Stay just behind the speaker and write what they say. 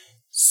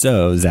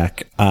So,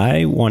 Zach,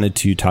 I wanted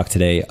to talk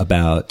today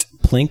about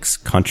Planck's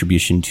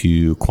contribution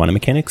to quantum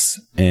mechanics,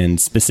 and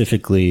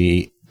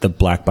specifically the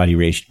black body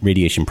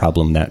radiation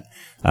problem that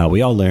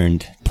we all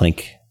learned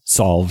Planck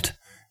solved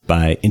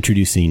by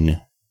introducing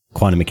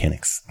quantum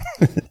mechanics.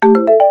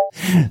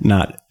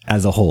 Not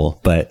as a whole,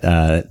 but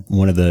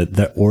one of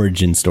the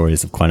origin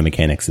stories of quantum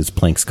mechanics is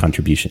Planck's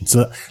contribution.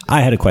 So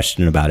I had a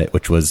question about it,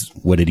 which was,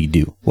 what did he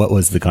do? What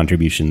was the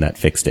contribution that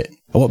fixed it?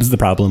 What was the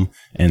problem,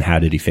 and how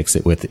did he fix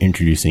it with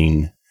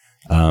introducing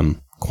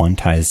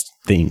quantized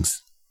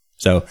things?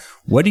 So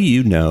what do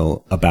you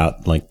know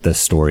about like the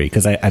story?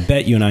 Because I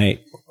bet you and I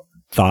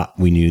thought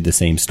we knew the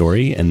same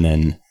story, and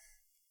then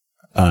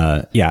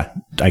I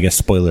guess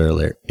spoiler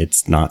alert,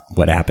 it's not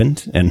what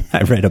happened. And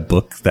I read a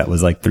book that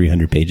was like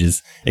 300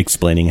 pages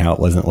explaining how it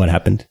wasn't what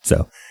happened.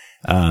 So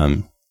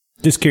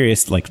just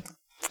curious, like,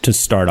 to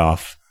start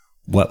off,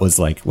 what's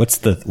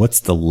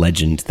the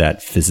legend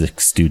that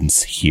physics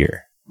students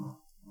hear?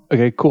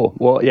 Okay, cool.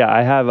 Well, yeah,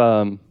 I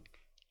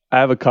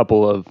have a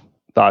couple of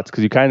thoughts,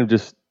 because you kind of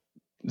just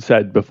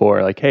said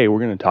before, like, hey, we're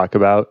going to talk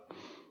about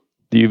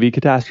the UV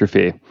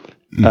catastrophe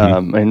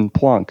and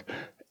Planck.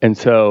 And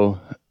so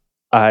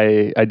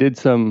I did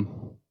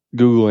some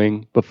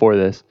Googling before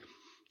this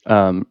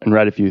and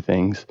read a few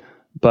things.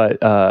 But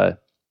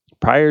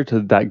prior to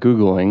that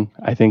Googling,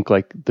 I think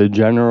like the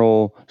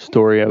general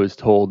story I was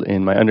told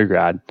in my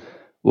undergrad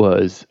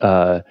was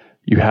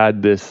you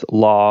had this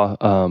law,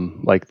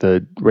 like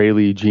the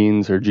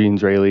Rayleigh-Jeans or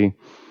Jeans-Rayleigh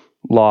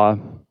law,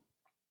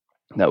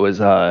 that was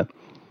kind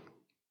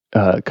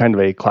of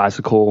a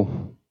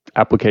classical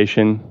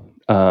application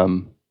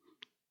of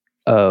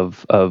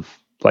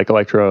like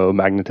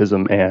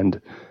electromagnetism and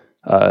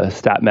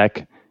stat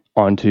mech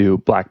onto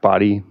black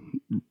body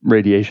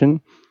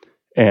radiation.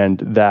 And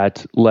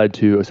that led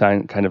to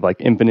assign kind of like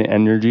infinite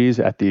energies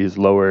at these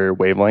lower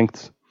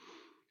wavelengths.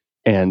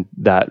 And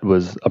that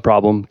was a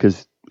problem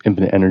because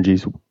infinite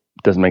energies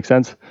doesn't make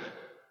sense.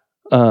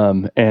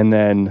 And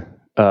then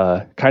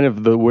kind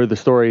of where the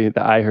story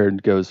that I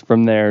heard goes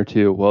from there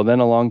to, well, then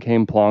along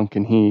came Planck,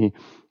 and he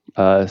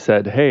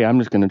said, hey, I'm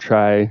just going to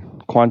try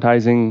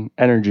quantizing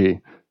energy.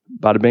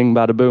 Bada bing,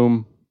 bada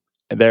boom.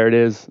 And there it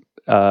is.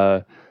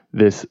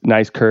 This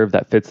nice curve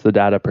that fits the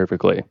data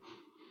perfectly.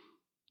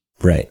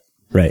 Right.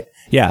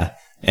 Yeah.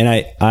 And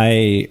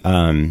I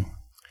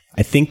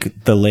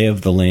think the lay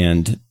of the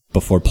land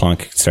before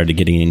Planck started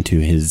getting into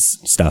his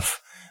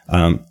stuff,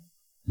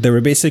 there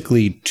were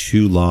basically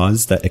two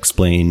laws that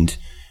explained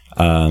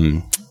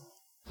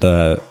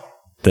the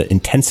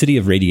intensity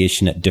of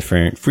radiation at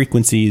different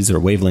frequencies or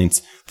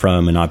wavelengths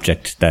from an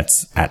object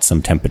that's at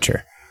some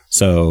temperature.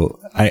 So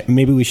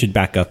maybe we should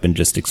back up and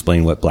just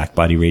explain what black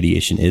body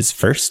radiation is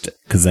first,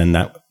 because then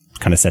that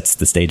kind of sets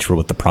the stage for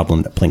what the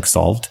problem that Planck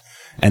solved.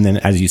 And then,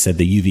 as you said,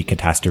 the UV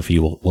catastrophe,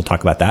 we'll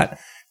talk about that.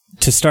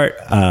 To start,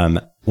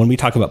 when we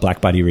talk about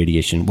black body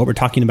radiation, what we're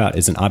talking about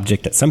is an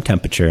object at some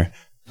temperature.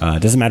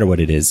 Doesn't matter what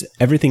it is.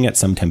 Everything at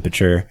some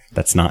temperature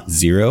that's not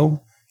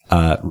zero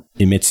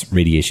emits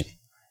radiation.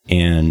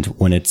 And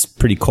when it's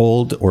pretty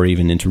cold, or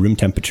even into room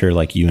temperature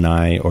like you and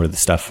I, or the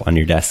stuff on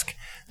your desk,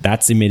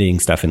 that's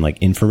emitting stuff in like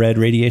infrared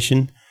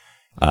radiation.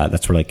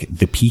 That's where like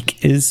the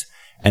peak is.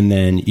 And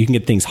then you can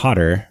get things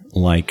hotter,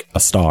 like a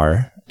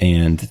star,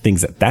 and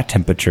things at that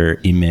temperature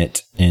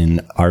emit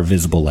in our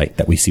visible light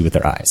that we see with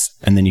our eyes.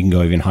 And then you can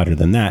go even hotter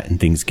than that, and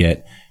things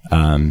get,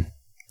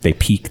 they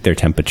peak their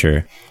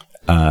temperature,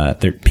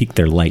 peak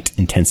their light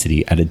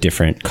intensity at a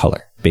different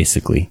color,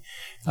 basically.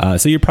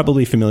 So you're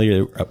probably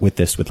familiar with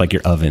this with like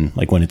your oven,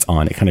 like when it's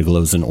on, it kind of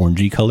glows an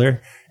orangey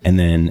color. And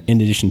then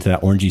in addition to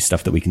that orangey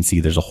stuff that we can see,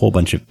 there's a whole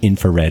bunch of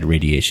infrared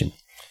radiation.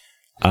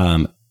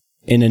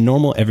 In a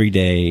normal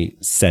everyday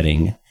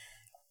setting,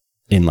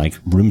 in like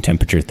room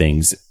temperature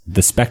things,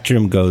 the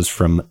spectrum goes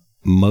from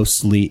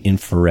mostly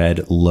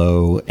infrared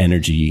low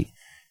energy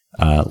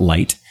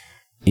light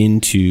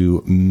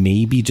into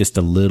maybe just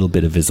a little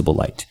bit of visible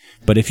light.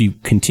 But if you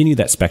continue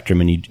that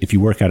spectrum and if you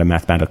work out a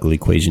mathematical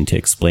equation to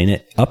explain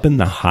it, up in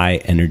the high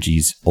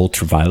energies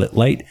ultraviolet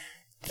light,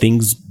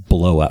 things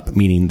blow up,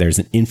 meaning there's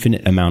an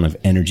infinite amount of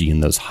energy in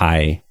those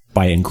high,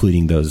 by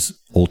including those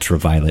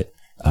ultraviolet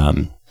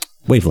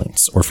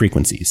wavelengths or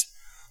frequencies.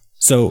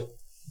 So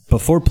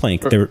before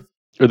Planck,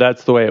 or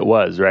that's the way it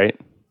was, right?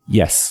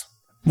 Yes.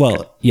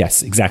 Well,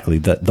 yes, exactly.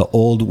 The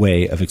old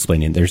way of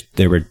explaining,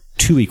 there were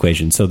two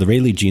equations. So the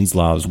Rayleigh-Jeans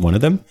law is one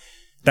of them.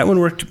 That one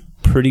worked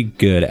pretty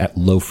good at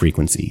low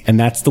frequency. And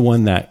that's the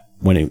one that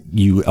when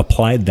you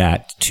applied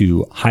that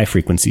to high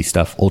frequency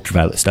stuff,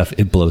 ultraviolet stuff,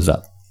 it blows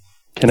up.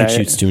 It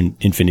shoots to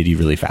infinity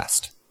really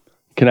fast.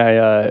 Can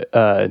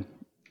I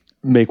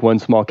make one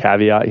small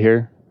caveat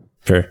here?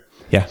 Sure.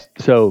 Yeah.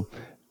 So,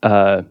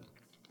 I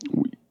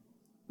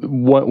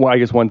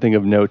guess one thing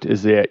of note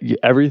is that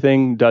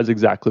everything does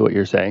exactly what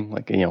you're saying.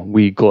 Like,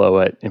 we glow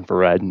at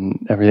infrared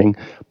and everything,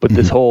 but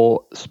this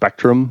whole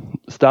spectrum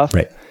stuff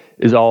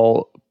is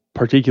all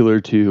particular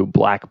to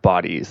black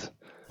bodies.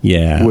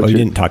 Yeah. We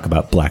didn't talk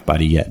about black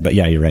body yet, but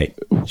yeah, you're right.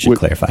 Should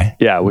clarify.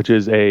 Yeah. Which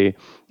is a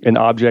an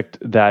object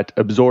that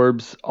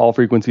absorbs all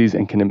frequencies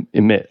and can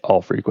emit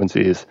all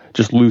frequencies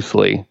just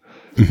loosely.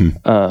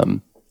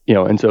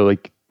 And so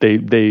like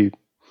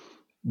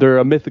they're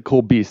a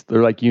mythical beast.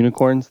 They're like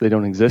unicorns. They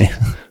don't exist.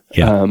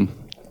 Yeah.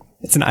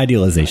 It's an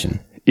idealization.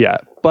 Yeah,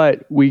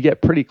 but we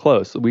get pretty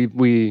close.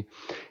 We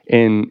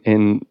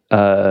in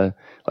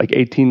like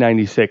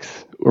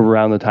 1896,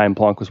 around the time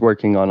Planck was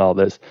working on all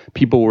this,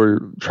 people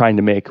were trying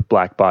to make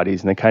black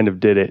bodies, and they kind of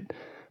did it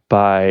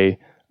by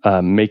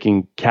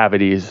making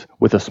cavities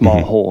with a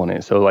small hole in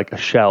it. So like a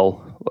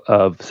shell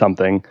of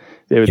something.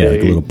 Like a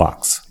little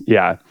box.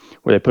 Yeah,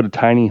 where they put a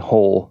tiny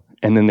hole,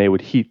 and then they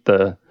would heat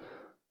the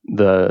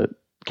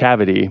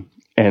cavity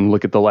and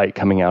look at the light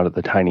coming out of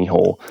the tiny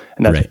hole,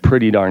 and that's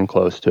pretty darn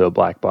close to a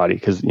black body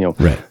because they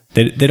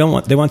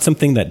want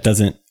something that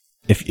doesn't.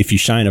 If you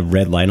shine a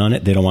red light on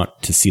it, they don't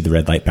want to see the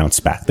red light bounce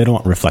back. They don't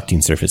want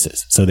reflecting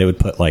surfaces, so they would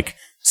put like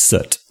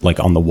soot like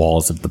on the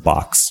walls of the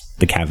box,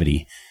 the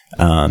cavity,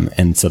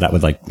 and so that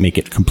would like make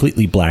it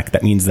completely black.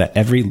 That means that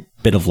every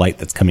bit of light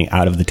that's coming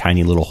out of the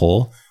tiny little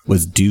hole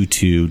was due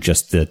to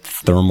just the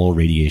thermal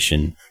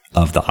radiation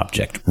of the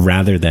object,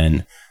 rather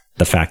than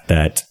the fact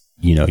that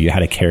you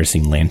had a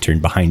kerosene lantern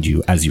behind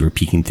you as you were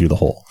peeking through the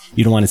hole.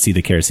 You don't want to see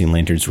the kerosene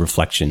lantern's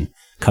reflection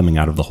coming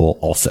out of the hole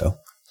also.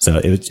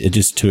 So it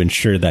just to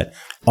ensure that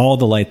all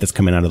the light that's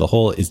coming out of the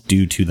hole is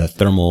due to the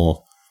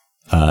thermal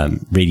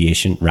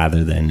radiation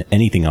rather than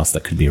anything else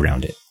that could be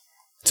around it.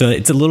 So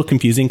it's a little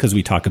confusing because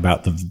we talk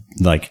about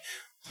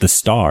the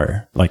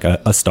star, like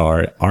a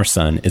star, our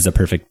sun is a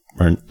perfect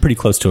or pretty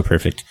close to a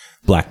perfect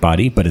black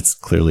body, but it's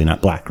clearly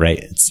not black,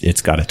 right?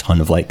 It's got a ton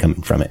of light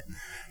coming from it.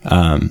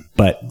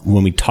 But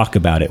when we talk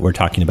about it, we're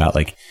talking about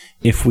like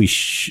if we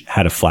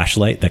had a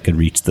flashlight that could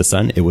reach the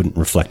sun, it wouldn't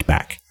reflect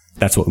back.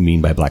 That's what we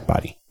mean by black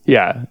body.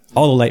 Yeah.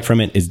 All the light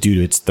from it is due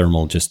to its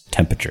thermal just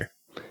temperature.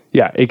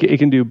 Yeah. It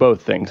can do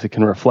both things. It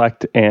can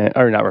reflect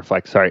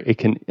it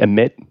can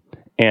emit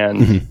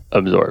and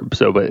absorb.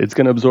 So, but it's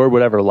going to absorb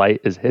whatever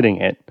light is hitting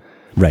it.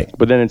 Right.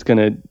 But then it's going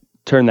to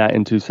turn that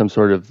into some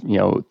sort of,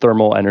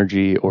 thermal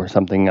energy or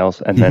something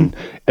else and then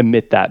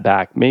emit that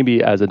back,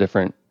 maybe as a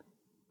different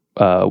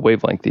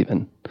wavelength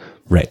even.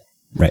 Right.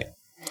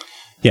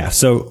 Yeah,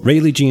 so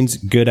Rayleigh-Jean's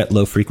good at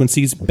low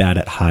frequencies, bad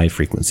at high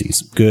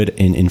frequencies. Good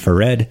in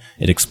infrared.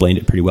 It explained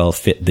it pretty well,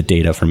 fit the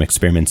data from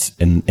experiments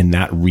in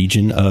that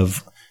region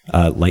of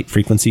light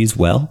frequencies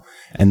well.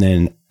 And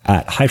then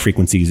at high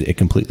frequencies, it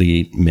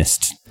completely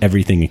missed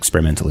everything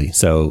experimentally.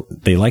 So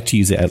they like to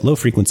use it at low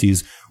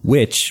frequencies,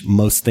 which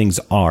most things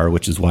are,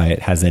 which is why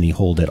it has any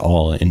hold at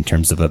all in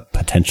terms of a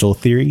potential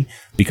theory,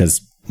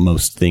 because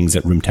most things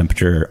at room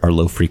temperature are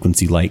low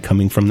frequency light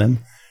coming from them.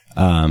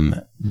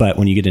 But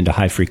when you get into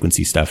high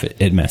frequency stuff,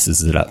 it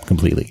messes it up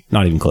completely.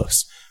 Not even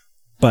close.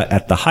 But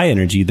at the high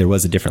energy, there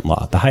was a different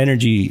law. The high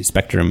energy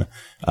spectrum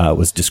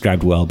was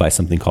described well by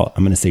something called,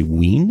 I'm going to say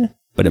Wien,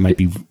 but it might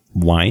be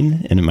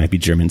wine, and it might be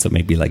German, so it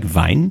might be like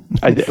Wein.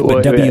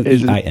 But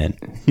W-E-I-N.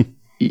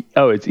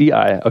 It's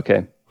E-I.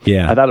 Okay.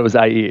 Yeah. I thought it was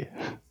I-E.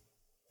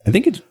 I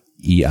think it's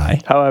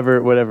E-I.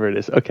 However, whatever it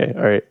is. Okay.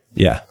 All right.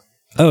 Yeah.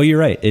 Oh, you're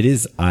right. It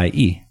is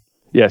I-E.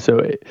 Yeah.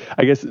 So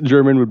I guess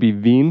German would be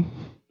Wien.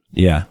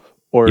 Yeah.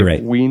 Or you're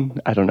right. Wien.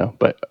 I don't know,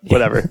 but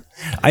whatever.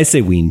 I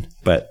say Wien,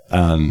 but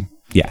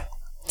yeah.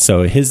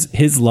 So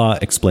his law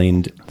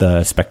explained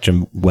the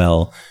spectrum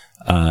well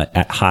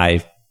at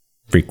high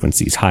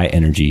frequencies, high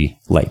energy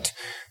light,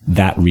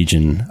 that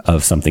region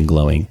of something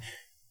glowing.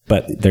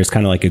 But there's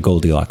kind of like a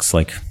Goldilocks,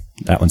 like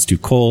that one's too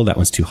cold, that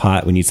one's too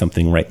hot. We need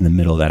something right in the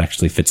middle that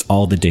actually fits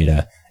all the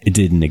data. It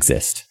didn't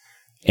exist.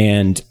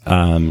 And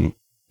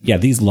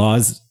these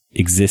laws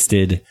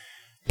existed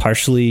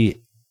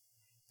partially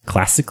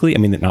classically. I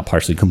mean, not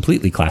partially,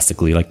 completely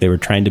classically. Like they were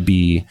trying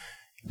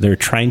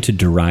to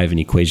derive an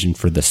equation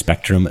for the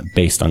spectrum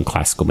based on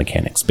classical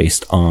mechanics,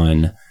 based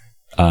on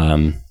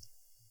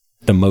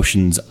the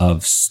motions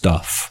of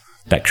stuff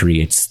that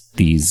creates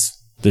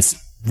this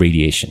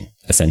radiation,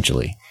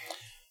 essentially.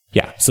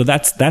 Yeah, so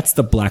that's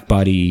the black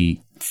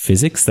body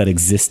physics that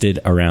existed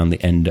around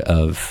the end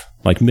of,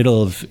 like,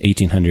 middle of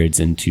 1800s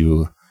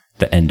into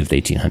the end of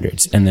the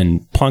 1800s. And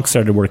then Planck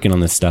started working on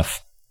this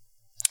stuff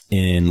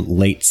in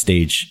late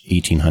stage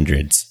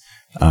 1800s,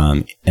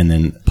 and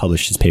then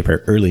published his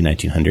paper early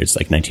 1900s,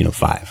 like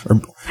 1905, or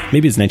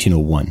maybe it's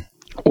 1901.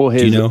 Well,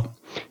 do you know?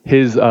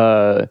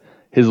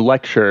 His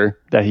lecture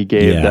that he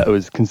gave that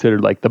was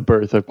considered like the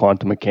birth of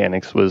quantum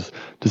mechanics was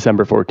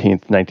December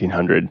 14th,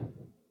 1900.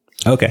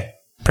 Okay,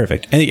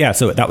 perfect. And yeah,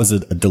 so that was a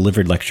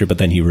delivered lecture, but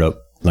then he wrote,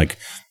 like,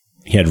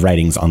 he had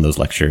writings on those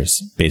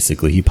lectures,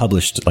 basically. He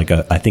published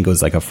I think it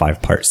was like a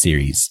 5-part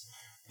series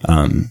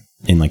in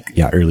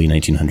early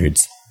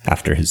 1900s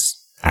after his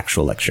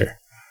actual lecture.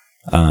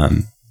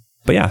 But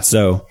yeah,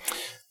 so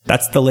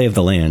that's the lay of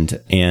the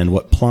land. And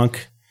what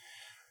Planck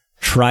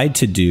tried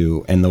to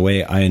do, and the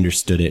way I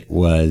understood it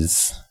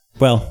was,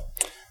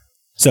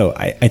 so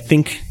I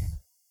think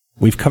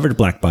we've covered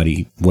black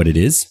body, what it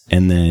is,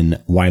 and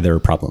then why there are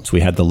problems.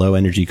 We had the low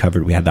energy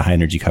covered, we had the high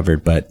energy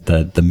covered, but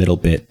the middle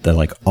bit, the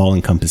like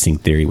all-encompassing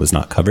theory was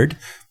not covered.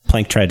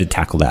 Planck tried to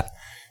tackle that.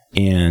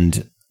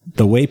 And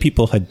the way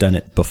people had done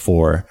it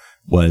before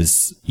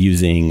was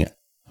using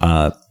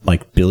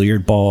like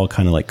billiard ball,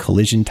 kind of like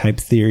collision type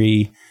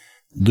theory.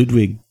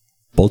 Ludwig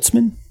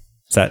Boltzmann,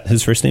 is that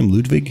his first name,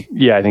 Ludwig?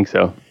 Yeah, I think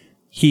so.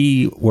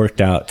 He worked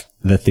out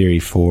the theory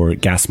for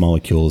gas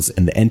molecules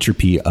and the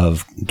entropy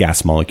of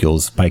gas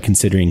molecules by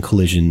considering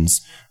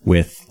collisions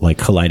with like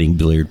colliding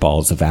billiard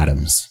balls of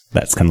atoms.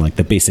 That's kind of like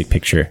the basic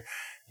picture.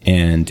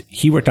 And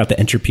he worked out the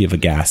entropy of a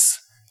gas,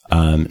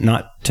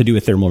 not to do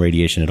with thermal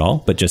radiation at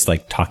all, but just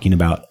like talking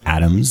about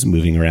atoms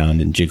moving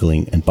around and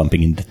jiggling and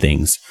bumping into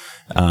things.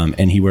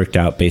 And he worked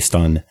out based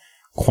on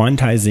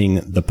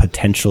quantizing the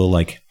potential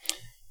like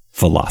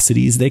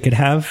velocities they could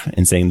have,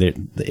 and saying that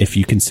if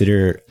you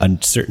consider a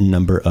certain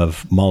number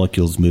of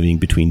molecules moving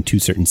between two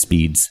certain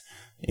speeds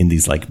in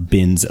these like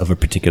bins of a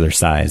particular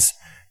size,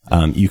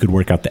 you could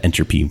work out the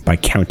entropy by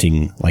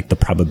counting like the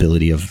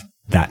probability of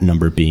that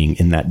number being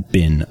in that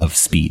bin of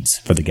speeds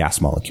for the gas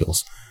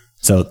molecules.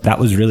 So that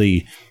was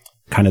really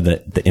kind of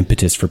the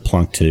impetus for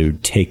Planck to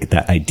take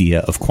that idea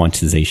of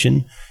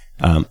quantization.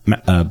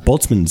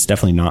 Boltzmann's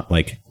definitely not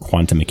like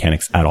quantum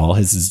mechanics at all.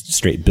 His is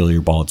straight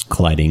billiard balls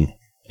colliding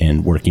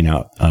and working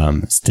out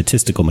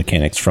statistical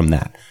mechanics from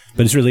that.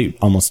 But it's really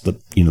almost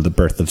the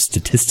birth of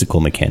statistical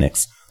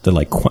mechanics, the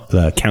like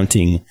the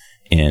counting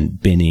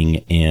and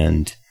binning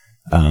and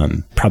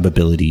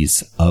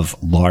probabilities of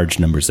large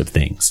numbers of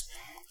things.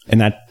 And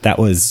that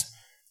was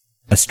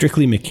a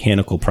strictly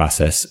mechanical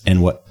process.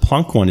 And what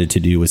Planck wanted to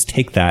do was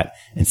take that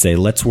and say,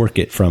 let's work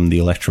it from the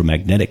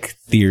electromagnetic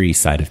theory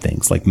side of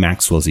things, like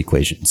Maxwell's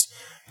equations.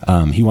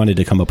 He wanted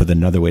to come up with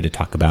another way to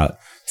talk about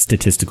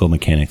statistical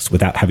mechanics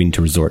without having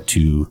to resort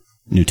to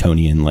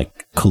Newtonian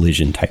like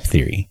collision type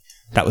theory.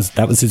 That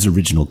was his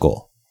original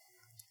goal.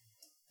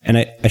 And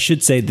I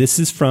should say this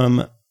is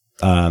from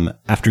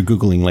after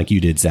Googling like you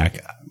did,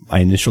 Zach. My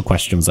initial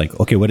question was like,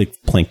 okay, what did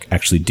Planck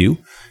actually do?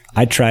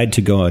 I tried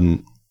to go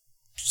on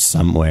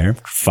somewhere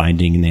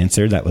finding an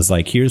answer that was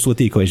like, here's what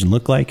the equation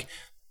looked like,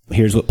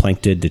 here's what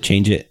Planck did to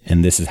change it,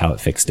 and this is how it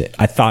fixed it.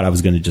 I thought I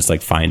was going to just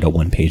like find a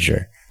one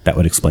pager that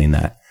would explain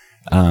that.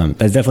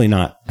 That's definitely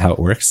not how it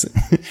works.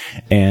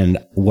 And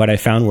what I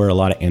found were a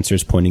lot of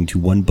answers pointing to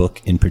one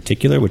book in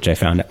particular, which I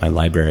found at my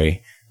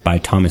library by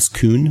Thomas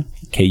Kuhn,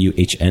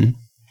 Kuhn.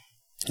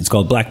 It's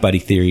called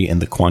Blackbody Theory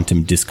and the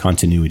Quantum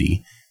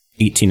Discontinuity,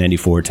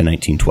 1894 to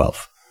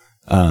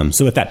 1912.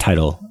 So with that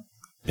title,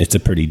 it's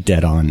a pretty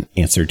dead-on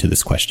answer to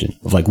this question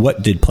of like,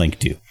 what did Planck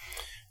do?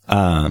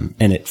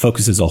 And it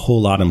focuses a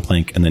whole lot on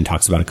Planck and then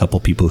talks about a couple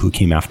people who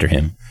came after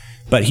him.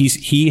 But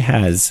he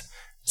has...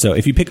 So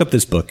if you pick up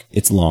this book,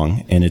 it's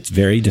long and it's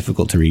very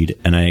difficult to read.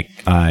 And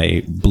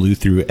I blew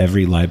through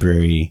every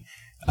library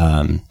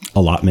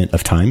allotment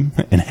of time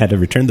and had to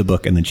return the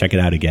book and then check it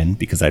out again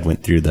because I'd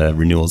went through the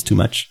renewals too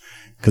much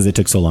because it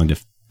took so long to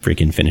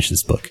freaking finish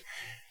this book.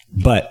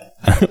 But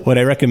what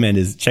I recommend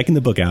is checking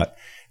the book out,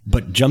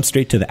 but jump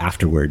straight to the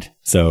afterword.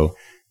 So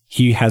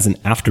he has an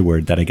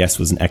afterword that I guess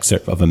was an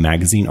excerpt of a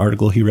magazine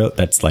article he wrote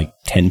that's like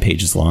 10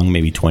 pages long,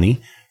 maybe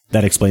 20.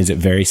 That explains it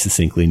very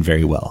succinctly and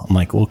very well. I'm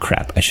like, well,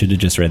 crap, I should have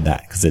just read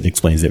that because it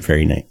explains it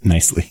very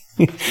nicely.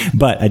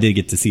 But I did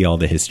get to see all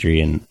the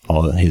history and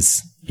all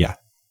his,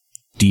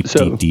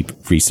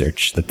 deep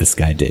research that this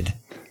guy did.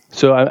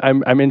 So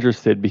I'm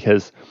interested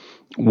because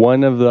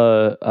one of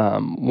the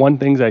one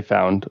things I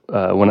found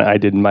when I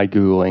did my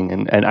Googling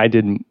and I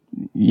didn't,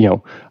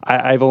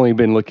 I've only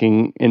been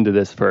looking into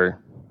this for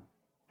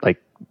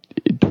like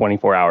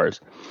 24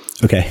 hours.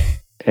 Okay.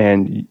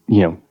 And,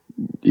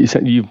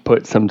 you've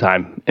put some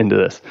time into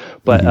this,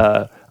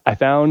 but I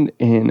found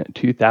in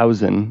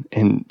 2000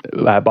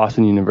 at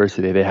Boston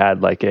University, they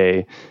had like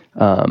a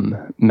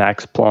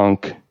Max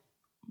Planck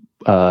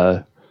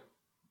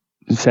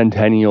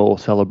centennial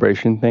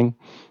celebration thing.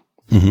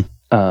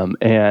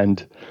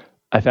 And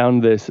I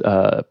found this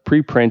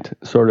preprint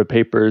sort of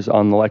papers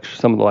on the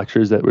some of the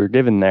lectures that were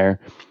given there.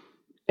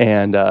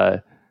 And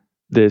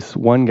this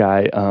one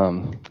guy,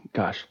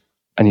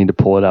 I need to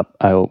pull it up.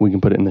 We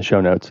can put it in the show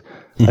notes.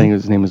 I think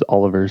his name was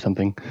Oliver or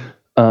something.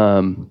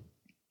 Kind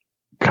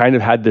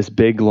of had this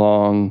big,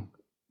 long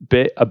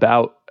bit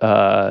about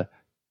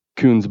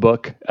Kuhn's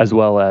book, as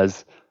well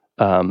as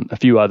a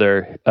few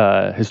other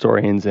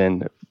historians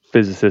and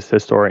physicist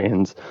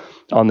historians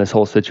on this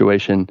whole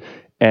situation.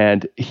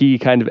 And he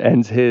kind of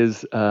ends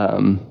his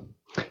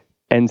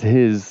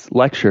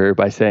lecture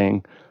by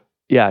saying,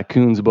 "Yeah,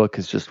 Kuhn's book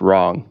is just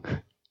wrong."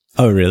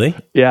 Oh, really?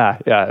 Yeah.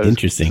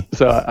 Interesting.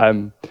 So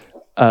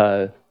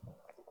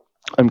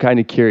I'm kind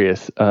of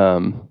curious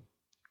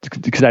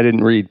because I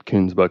didn't read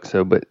Kuhn's book.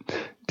 But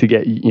to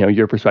get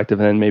your perspective,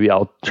 and then maybe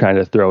I'll try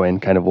to throw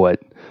in kind of what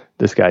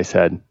this guy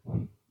said.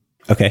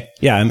 Okay.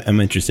 Yeah, I'm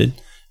interested.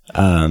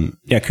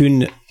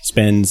 Kuhn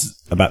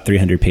spends about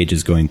 300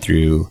 pages going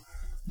through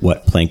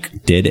what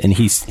Planck did, and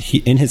he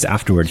in his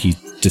afterword he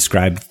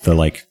described the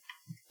like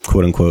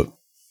quote unquote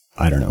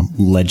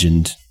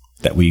legend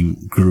that we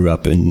grew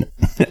up in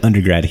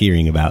undergrad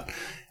hearing about.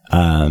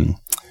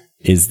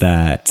 Is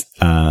that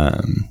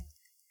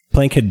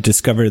Planck had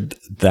discovered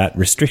that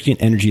restricting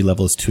energy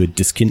levels to a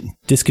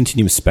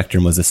discontinuous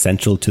spectrum was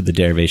essential to the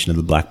derivation of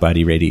the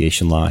blackbody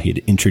radiation law he had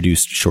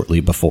introduced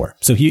shortly before.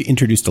 So he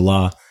introduced a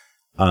law.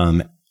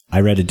 I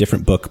read a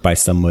different book by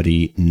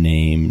somebody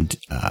named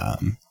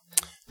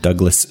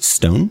Douglas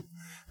Stone,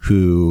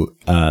 who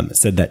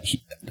said that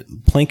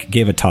Planck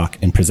gave a talk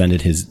and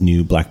presented his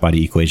new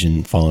blackbody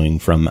equation following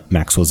from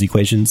Maxwell's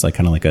equations, like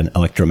kind of like an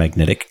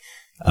electromagnetic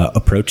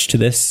approach to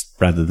this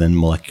rather than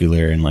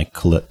molecular and like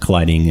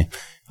colliding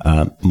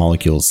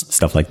molecules,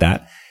 stuff like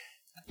that.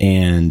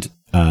 And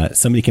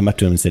somebody came up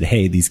to him and said,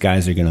 hey, these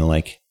guys are going to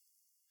like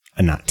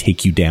not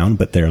take you down,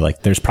 but they're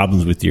like, there's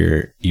problems with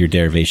your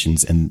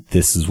derivations. And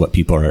this is what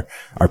people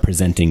are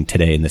presenting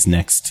today in this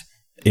next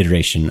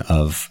iteration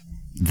of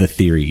the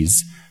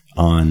theories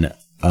on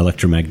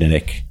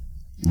electromagnetic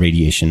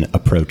radiation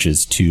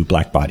approaches to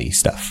blackbody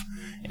stuff.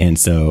 And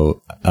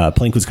so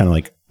Planck was kind of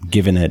like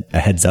given a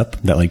heads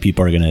up that like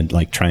people are going to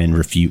like try and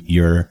refute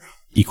your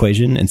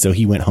equation. And so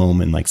he went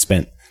home and like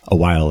spent a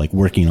while like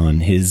working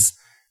on his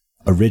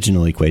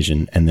original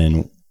equation and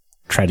then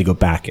tried to go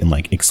back and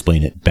like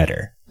explain it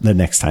better the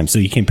next time. So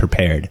he came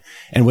prepared.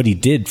 And what he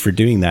did for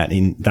doing that,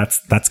 and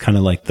that's kind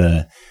of like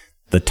the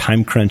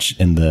time crunch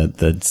and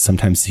the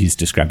sometimes he's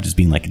described as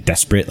being like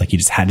desperate, like he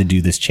just had to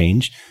do this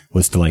change,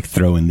 was to like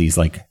throw in these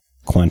like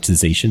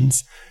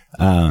quantizations.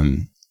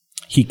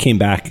 He came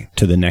back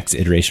to the next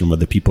iteration where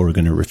the people were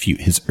going to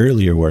refute his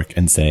earlier work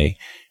and say,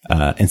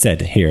 and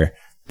said, here,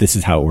 this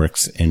is how it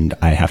works. And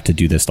I have to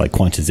do this like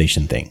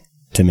quantization thing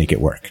to make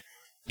it work.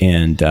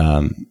 And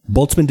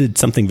Boltzmann did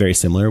something very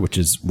similar, which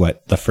is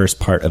what the first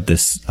part of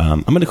this,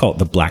 I'm going to call it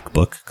the Black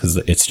Book because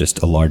it's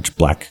just a large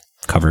black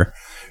cover.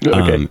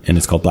 Okay. And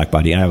it's called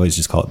Blackbody. I always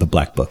just call it the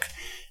Black Book.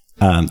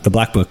 The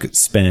Black Book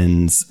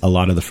spends a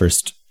lot of the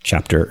first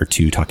chapter or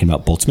two talking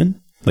about Boltzmann.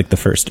 Like the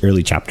first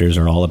early chapters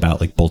are all about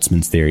like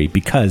Boltzmann's theory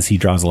because he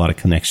draws a lot of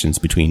connections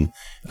between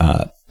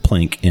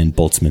Planck and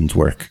Boltzmann's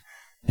work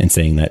and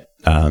saying that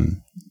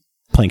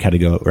Planck had to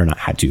go, or not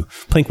had to,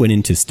 Planck went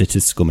into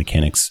statistical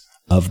mechanics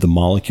of the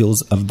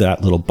molecules of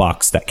that little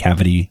box, that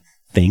cavity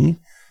thing,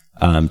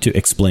 to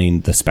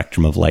explain the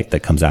spectrum of light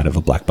that comes out of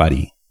a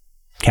blackbody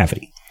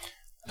cavity.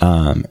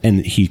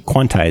 And he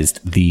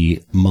quantized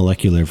the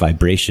molecular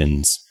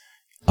vibrations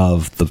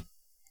of the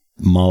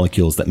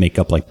molecules that make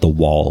up like the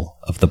wall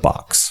of the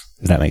box,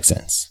 if that makes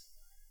sense.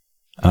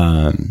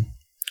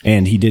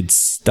 And he did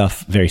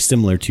stuff very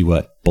similar to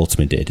what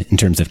Boltzmann did in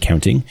terms of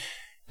counting.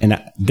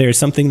 And there's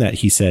something that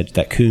he said,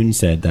 that Kuhn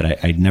said,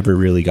 that I never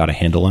really got a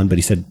handle on, but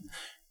he said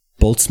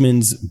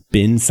Boltzmann's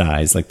bin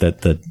size, like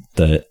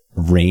the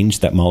range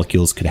that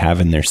molecules could have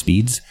in their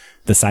speeds,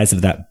 the size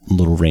of that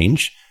little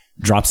range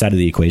drops out of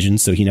the equation.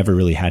 So he never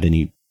really had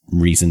any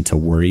reason to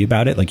worry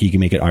about it. Like you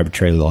can make it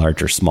arbitrarily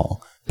large or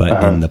small.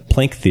 But in the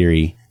Planck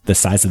theory, the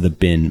size of the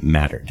bin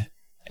mattered.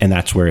 And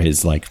that's where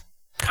his like,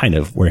 kind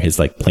of where his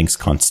like Planck's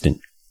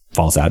constant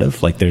falls out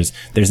of. Like there's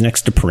an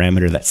extra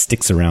parameter that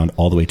sticks around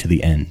all the way to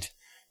the end.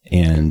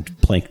 And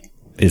Planck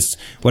is,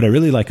 what I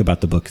really like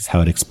about the book is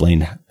how it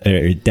explained, or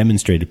it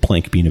demonstrated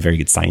Planck being a very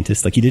good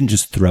scientist. Like he didn't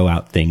just throw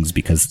out things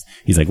because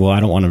he's like, well,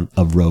 I don't want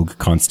a rogue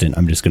constant.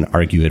 I'm just going to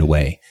argue it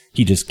away.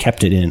 He just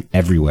kept it in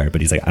everywhere,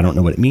 but he's like, I don't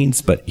know what it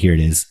means, but here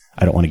it is.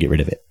 I don't want to get rid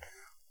of it.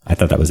 I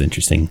thought that was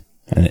interesting.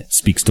 And it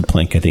speaks to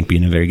Planck, I think,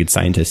 being a very good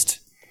scientist.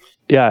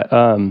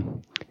 Yeah.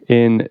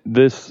 In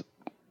this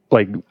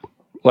like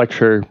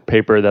lecture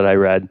paper that I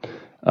read,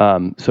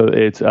 so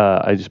it's,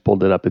 I just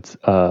pulled it up. It's,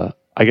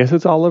 I guess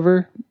it's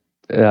Oliver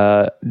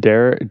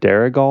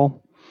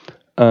Darrigal.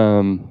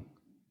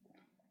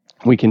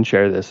 We can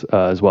share this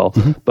as well.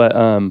 Mm-hmm. But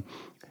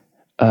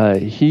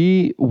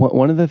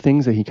one of the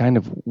things that he kind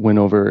of went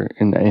over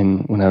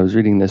in when I was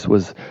reading this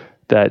was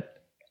that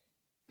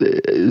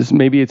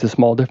maybe it's a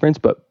small difference,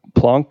 but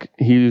Planck,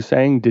 he was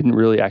saying, didn't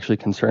really actually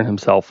concern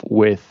himself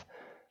with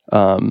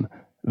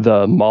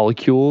the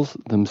molecules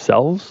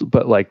themselves,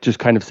 but like just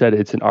kind of said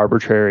it's an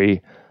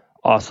arbitrary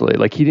oscillator.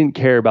 Like he didn't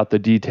care about the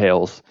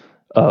details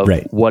of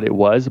what it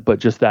was, but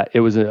just that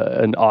it was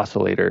an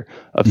oscillator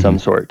of some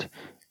sort.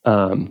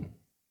 And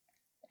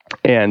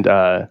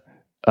that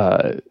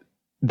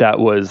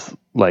was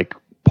like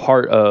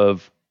part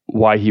of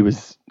why he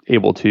was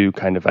able to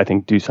kind of, I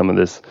think, do some of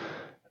this,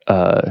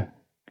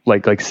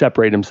 like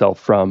separate himself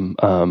from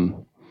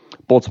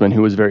Boltzmann,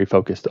 who was very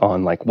focused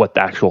on like what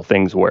the actual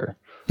things were.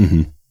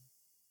 Mm-hmm.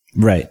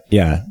 Right.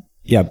 Yeah.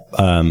 Yeah.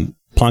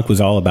 Planck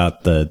was all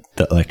about the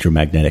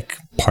electromagnetic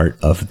part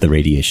of the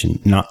radiation,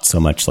 not so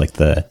much like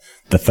the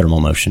thermal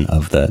motion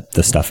of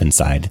the stuff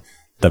inside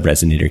the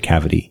resonator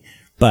cavity.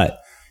 But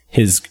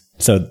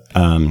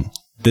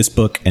this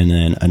book and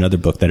then another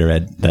book that I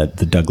read,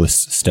 the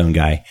Douglas Stone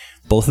guy,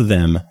 both of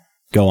them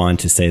go on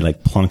to say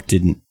like Planck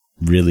didn't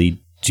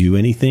really do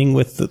anything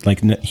with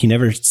he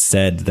never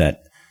said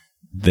that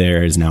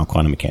there is now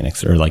quantum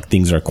mechanics or like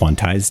things are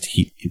quantized.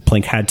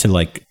 Planck had to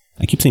like,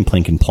 I keep saying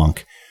Planck and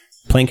Planck.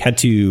 Planck had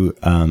to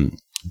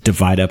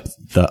divide up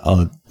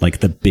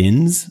the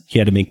bins. He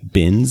had to make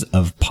bins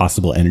of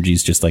possible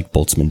energies, just like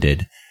Boltzmann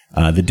did.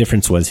 The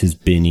difference was his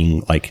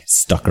being like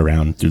stuck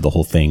around through the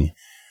whole thing.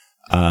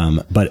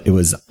 But it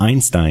was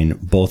Einstein,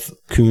 both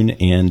Kuhn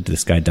and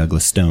this guy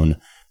Douglas Stone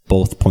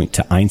both point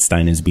to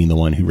Einstein as being the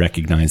one who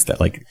recognized that,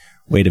 like,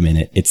 wait a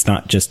minute, it's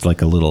not just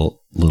like a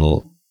little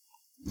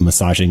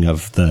massaging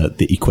of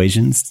the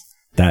equations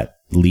that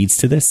leads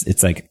to this.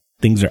 It's like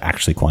things are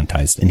actually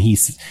quantized. And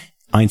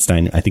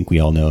Einstein, I think we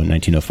all know in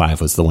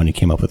 1905 was the one who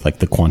came up with like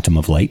the quantum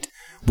of light,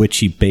 which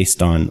he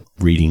based on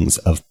readings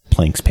of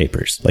Planck's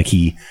papers. Like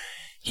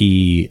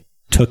he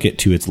took it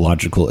to its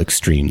logical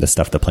extreme, the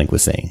stuff that Planck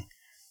was saying.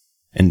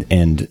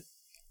 And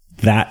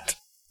that,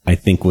 I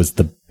think, was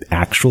the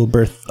actual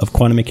birth of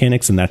quantum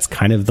mechanics. And that's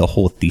kind of the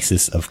whole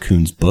thesis of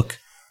Kuhn's book,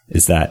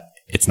 is that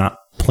it's not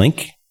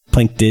Planck.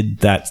 Planck did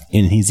that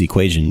in his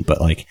equation,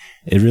 but like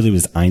it really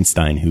was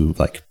Einstein who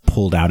like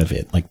pulled out of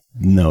it. Like,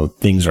 no,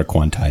 things are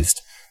quantized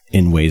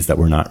in ways that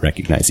we're not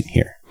recognizing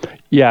here.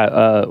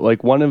 Yeah.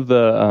 Like one of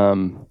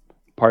the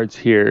parts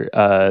here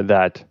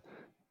that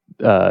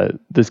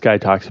this guy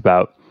talks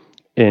about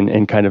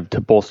in kind of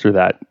to bolster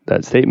that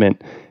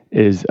statement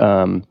is,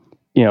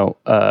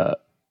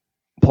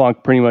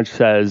 Planck pretty much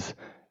says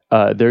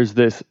there's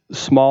this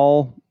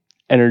small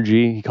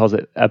energy, he calls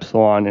it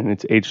epsilon, and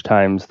it's h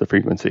times the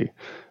frequency,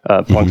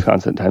 Planck's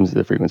constant times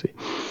the frequency.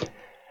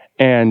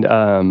 And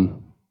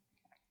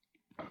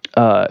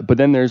but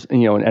then there's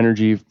an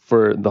energy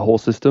for the whole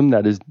system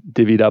that is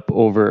divvied up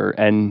over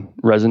n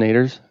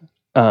resonators.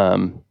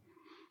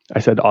 I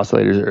said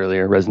oscillators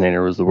earlier.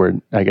 Resonator was the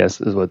word, I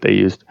guess, is what they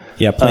used.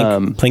 Yeah,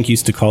 Planck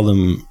used to call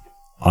them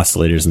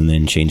oscillators and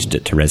then changed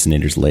it to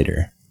resonators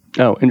later.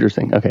 Oh,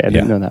 interesting. Okay, I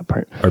didn't know that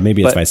part. Or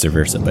maybe it's vice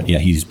versa, but yeah,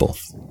 he used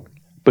both.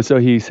 But so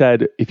he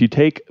said, if you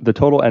take the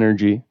total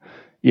energy,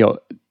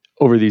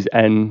 over these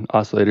n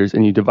oscillators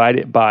and you divide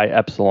it by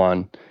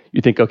epsilon,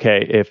 you think,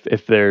 okay,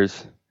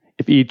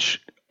 if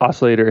each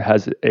oscillator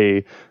has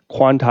a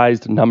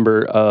quantized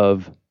number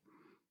of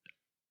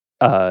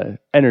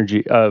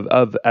energy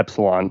of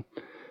epsilon,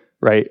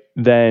 right?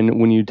 Then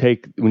when you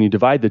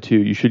divide the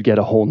two, you should get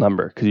a whole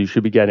number, because you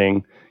should be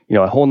getting,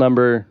 a whole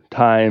number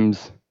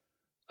times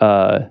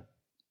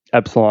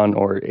epsilon,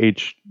 or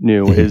h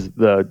nu is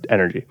the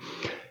energy.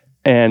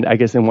 And I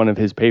guess in one of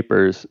his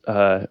papers,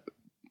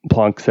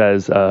 Planck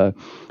says,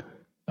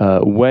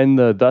 when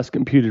the thus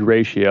computed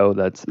ratio,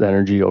 that's the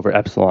energy over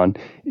epsilon,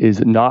 is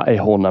not a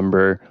whole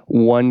number,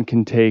 one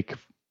can take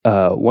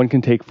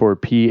for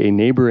p a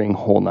neighboring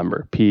whole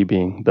number, p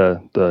being the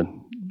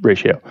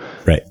ratio.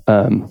 Right.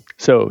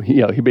 So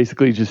he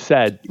basically just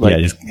said, like,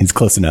 it's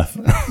close enough.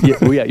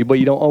 But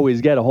you don't always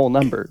get a whole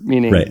number.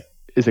 Meaning, right.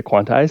 Is it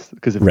quantized?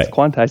 Because if right. it's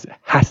quantized, it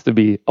has to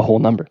be a whole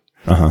number.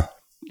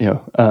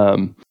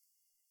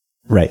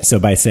 Right. So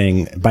by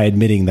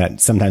admitting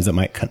that sometimes it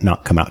might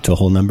not come out to a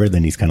whole number,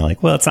 then he's kind of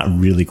like, well, it's not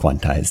really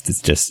quantized.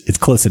 It's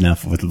close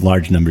enough. With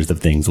large numbers of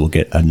things, we'll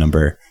get a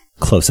number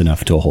close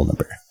enough to a whole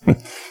number.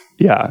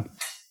 Yeah.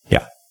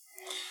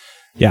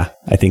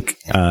 I think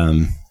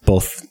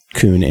both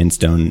Kuhn and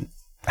Stone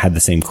had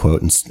the same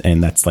quote,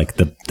 and that's like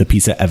the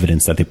piece of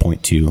evidence that they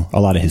point to. A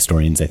lot of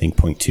historians, I think,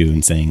 point to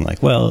and saying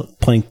like, well,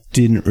 Planck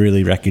didn't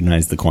really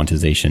recognize the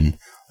quantization.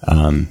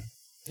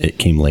 It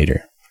came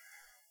later.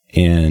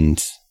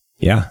 And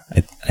yeah,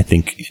 I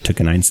think it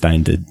took an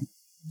Einstein to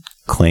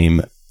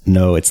claim,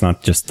 no, it's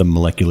not just the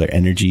molecular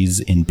energies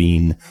in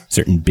being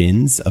certain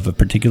bins of a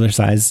particular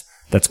size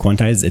that's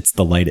quantized. It's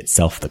the light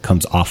itself that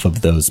comes off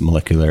of those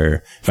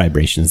molecular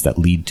vibrations that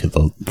lead to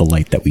the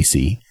light that we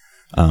see.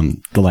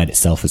 The light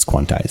itself is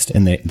quantized,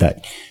 and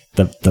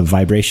the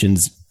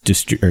vibrations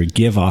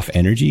give off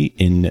energy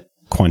in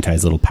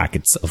quantized little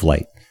packets of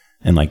light.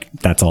 And like,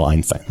 that's all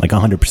Einstein, like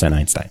 100%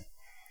 Einstein.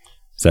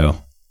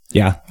 So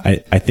yeah,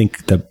 I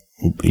think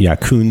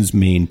Kuhn's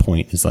main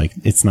point is like,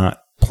 it's not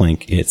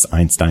Planck, it's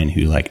Einstein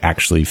who like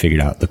actually figured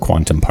out the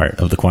quantum part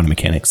of the quantum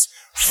mechanics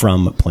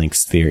from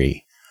Planck's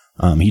theory.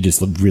 He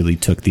just really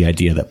took the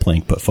idea that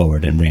Planck put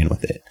forward and ran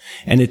with it.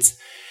 And it's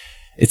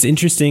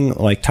interesting,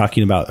 like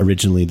talking about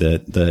originally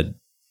the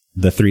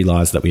three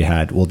laws that we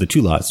had. Well, the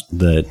two laws,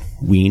 the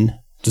Wien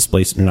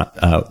displacement,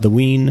 the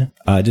Wien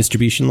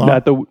distribution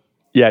law.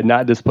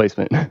 Not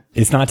displacement.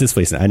 It's not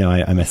displacement. I know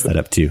I messed that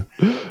up too.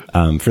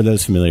 For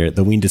those familiar,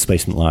 the Wien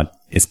displacement law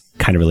is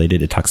kind of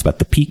related. It talks about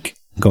the peak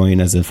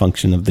going as a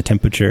function of the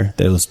temperature.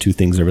 Those two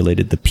things are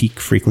related. The peak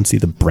frequency,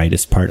 the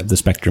brightest part of the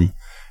spectrum.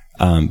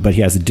 But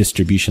he has a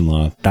distribution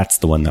law. That's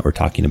the one that we're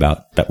talking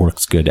about that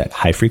works good at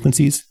high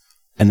frequencies.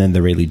 And then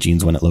the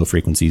Rayleigh-Jeans one at low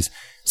frequencies.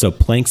 So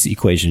Planck's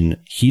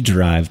equation, he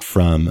derived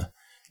from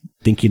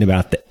thinking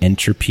about the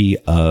entropy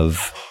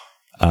of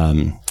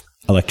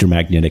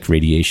electromagnetic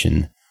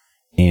radiation.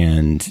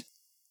 And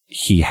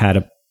he had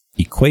an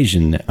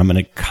equation. I'm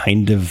going to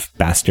kind of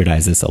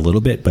bastardize this a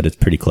little bit, but it's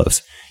pretty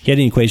close. He had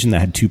an equation that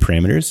had two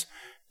parameters,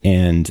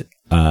 and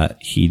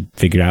he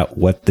figured out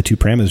what the two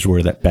parameters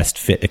were that best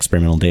fit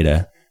experimental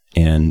data.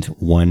 And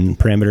one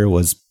parameter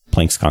was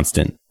Planck's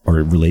constant, or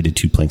related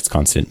to Planck's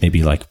constant,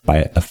 maybe like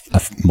by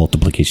a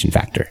multiplication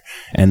factor.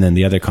 And then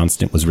the other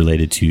constant was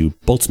related to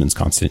Boltzmann's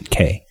constant,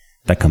 K,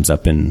 that comes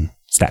up in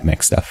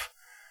StatMech stuff.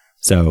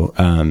 So,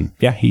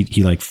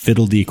 he like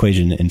fiddled the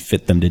equation and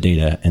fit them to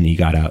data, and he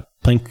got out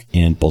Planck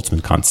and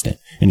Boltzmann constant.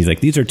 And he's like,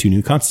 these are two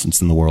new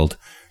constants in the world.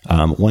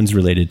 One's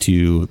related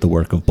to the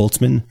work of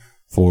Boltzmann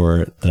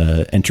for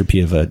the entropy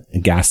of a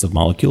gas of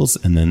molecules.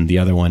 And then the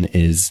other one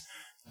is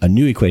a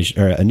new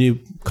equation, or a new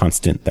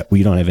constant that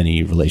we don't have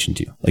any relation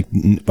to. Like,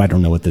 I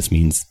don't know what this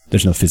means.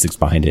 There's no physics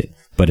behind it,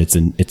 but it's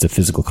a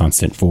physical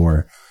constant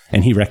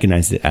and he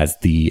recognized it as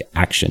the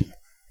action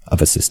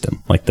of a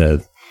system, like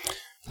the,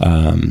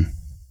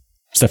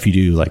 stuff you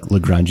do like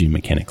Lagrangian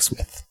mechanics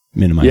with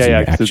minimizing your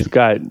action. It's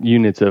got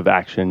units of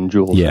action,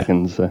 joule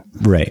seconds.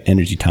 Right.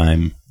 Energy,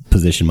 time,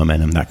 position,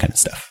 momentum, that kind of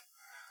stuff.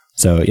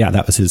 So yeah,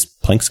 that was his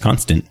Planck's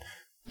constant.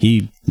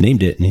 He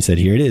named it and he said,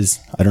 here it is.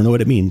 I don't know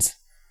what it means.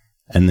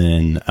 And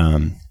then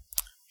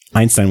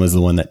Einstein was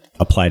the one that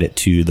applied it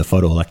to the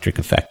photoelectric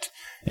effect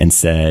and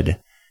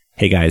said,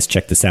 hey guys,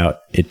 check this out.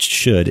 It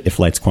should, if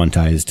light's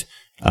quantized,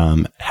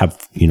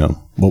 have,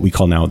 what we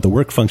call now the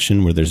work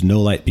function, where there's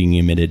no light being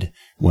emitted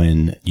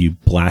when you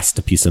blast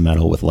a piece of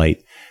metal with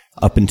light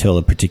up until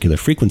a particular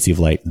frequency of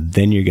light.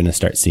 Then you're going to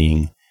start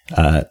seeing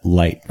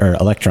light or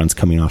electrons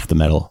coming off the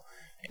metal,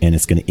 and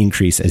it's going to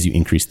increase as you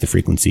increase the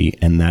frequency.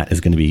 And that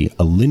is going to be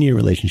a linear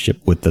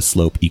relationship with the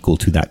slope equal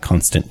to that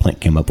constant Planck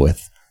came up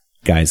with.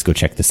 Guys, go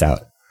check this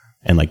out.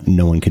 And like,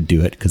 no one could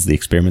do it because the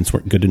experiments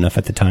weren't good enough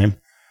at the time.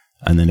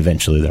 And then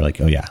eventually they're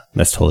like, oh yeah,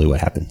 that's totally what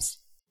happens.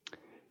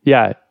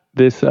 Yeah.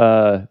 This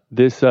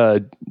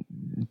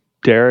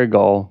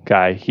Dirigal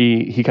guy,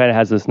 he kind of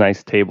has this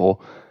nice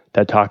table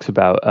that talks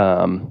about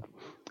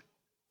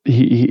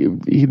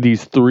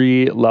these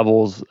three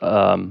levels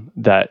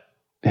that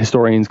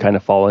historians kind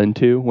of fall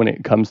into when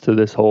it comes to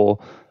this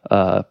whole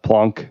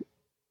Planck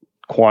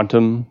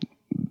quantum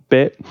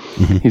bit.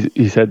 Mm-hmm.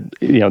 He said,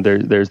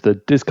 there's the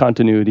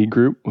discontinuity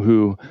group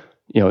who,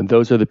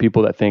 those are the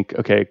people that think,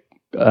 okay,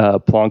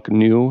 Planck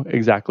knew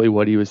exactly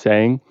what he was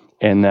saying,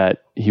 and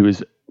that he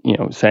was,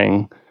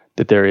 saying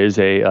that there is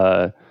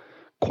a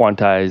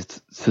quantized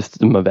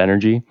system of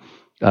energy,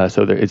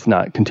 so that it's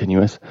not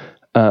continuous,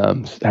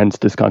 hence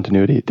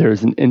discontinuity.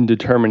 There's an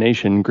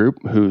indetermination group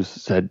who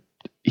said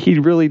he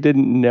really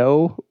didn't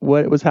know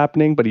what was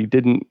happening, but he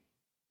didn't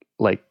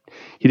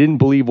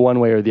believe one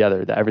way or the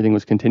other that everything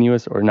was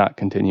continuous or not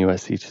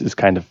continuous. He's just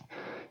kind of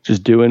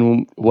just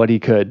doing what he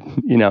could,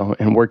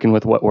 and working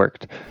with what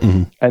worked.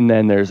 Mm-hmm. And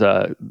then there's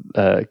a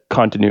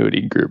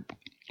continuity group,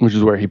 which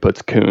is where he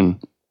puts Kuhn,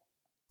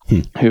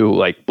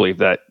 who believed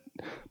that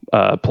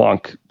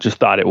Planck just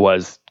thought it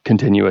was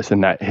continuous,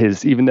 and that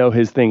even though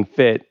his thing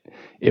fit,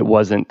 it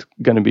wasn't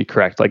going to be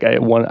correct. Like I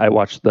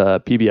watched the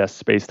PBS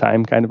Space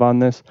Time kind of on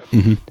this,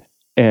 mm-hmm.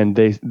 and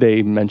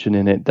they mention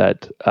in it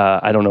that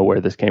I don't know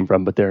where this came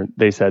from, but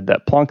they said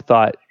that Planck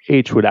thought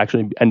H would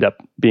actually end up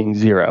being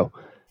zero,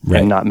 right,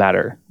 and not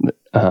matter.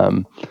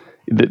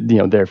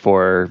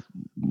 Therefore,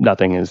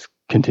 nothing is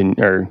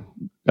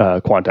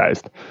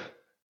quantized.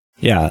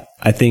 Yeah,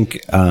 I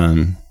think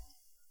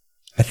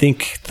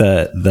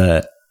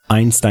the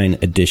Einstein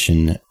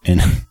edition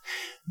and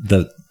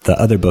the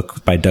other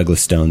book by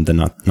Douglas Stone,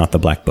 not the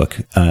Black book.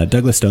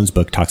 Douglas Stone's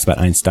book talks about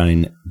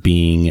Einstein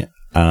being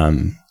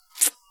kind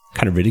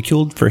of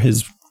ridiculed for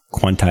his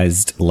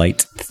quantized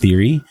light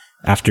theory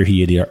after he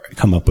had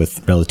come up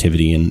with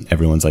relativity, and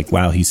everyone's like,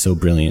 wow, he's so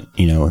brilliant.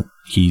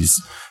 He's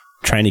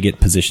trying to get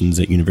positions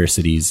at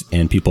universities,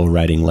 and people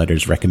writing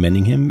letters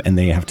recommending him, and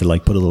they have to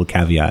put a little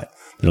caveat.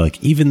 They're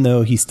like, even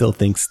though he still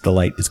thinks the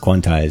light is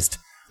quantized,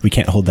 we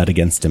can't hold that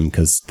against him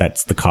because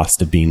that's the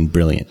cost of being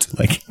brilliant.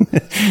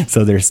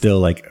 So they're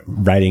still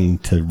writing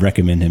to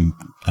recommend him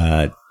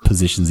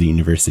positions at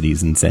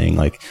universities and saying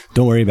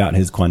don't worry about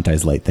his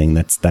quantized light thing.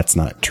 That's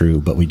not true,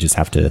 but we just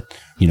have to,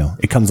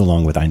 it comes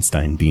along with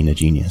Einstein being a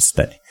genius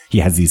that he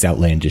has these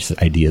outlandish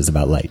ideas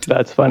about light.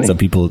 That's funny. So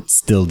people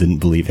still didn't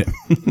believe him.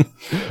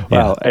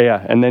 Wow.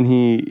 Yeah. And then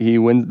he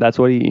wins. That's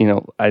what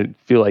I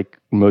feel like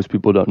most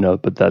people don't know,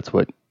 but that's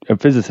what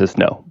physicists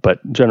know, but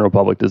general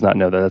public does not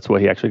know that that's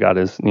what he actually got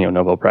his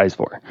Nobel Prize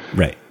for.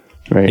 Right.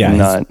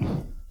 Yeah.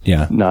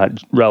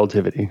 Not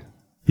relativity.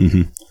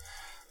 Mm-hmm.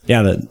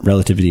 Yeah, the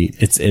relativity.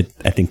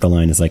 I think the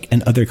line is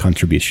and other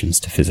contributions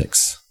to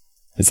physics.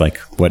 It's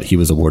what he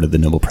was awarded the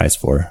Nobel Prize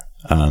for.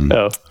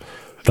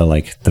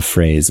 The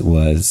phrase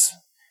was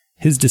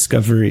his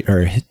discovery,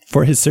 or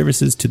for his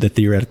services to the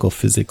theoretical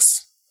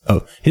physics.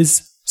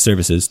 His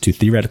services to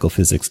theoretical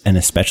physics, and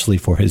especially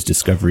for his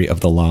discovery of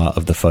the law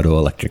of the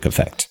photoelectric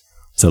effect.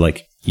 So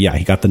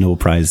he got the Nobel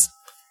Prize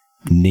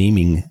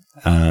naming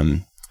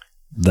the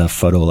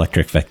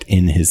photoelectric effect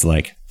in his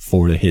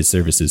for his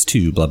services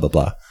to blah blah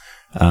blah.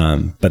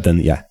 But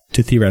then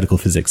to theoretical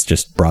physics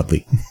just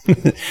broadly,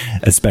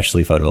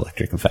 especially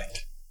photoelectric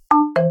effect.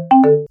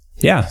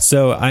 Yeah,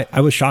 so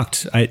I was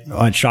shocked.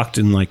 I shocked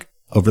in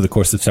over the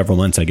course of several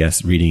months, I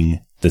guess,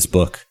 reading this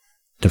book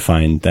to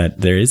find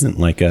that there isn't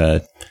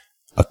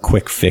a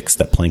quick fix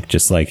that Planck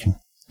just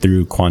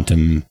threw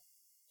quantum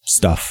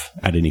stuff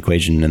at an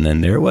equation, and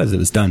then there it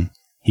was done.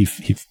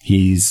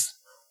 He's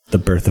the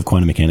birth of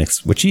quantum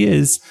mechanics, which he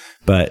is,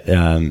 but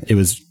it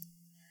was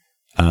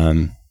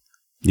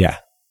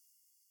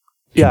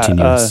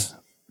continuous.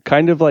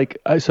 Kind of like,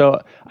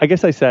 so I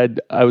guess I said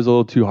I was a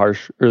little too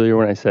harsh earlier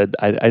when I said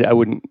I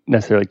wouldn't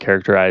necessarily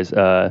characterize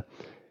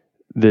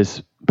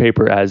this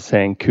paper as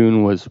saying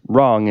Kuhn was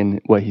wrong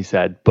in what he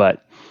said,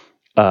 but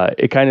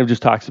it kind of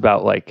just talks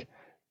about like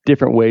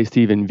different ways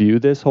to even view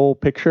this whole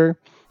picture.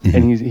 Mm-hmm.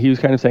 And he was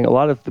kind of saying a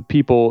lot of the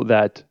people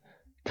that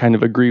kind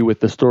of agree with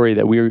the story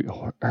that we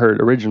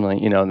heard originally,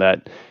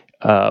 that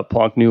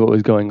Planck knew what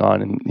was going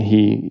on, and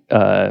he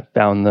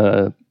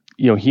found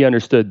he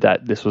understood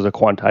that this was a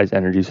quantized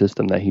energy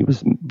system, that he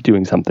was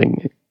doing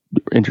something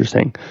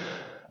interesting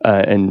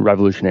and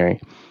revolutionary.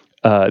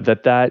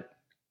 That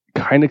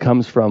kind of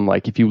comes from,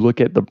 like, if you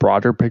look at the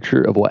broader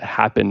picture of what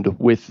happened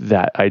with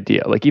that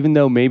idea, like, even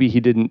though maybe he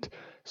didn't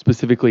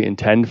specifically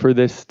intend for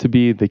this to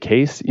be the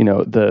case,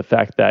 the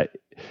fact that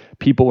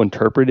people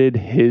interpreted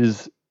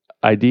his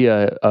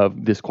idea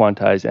of this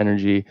quantized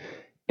energy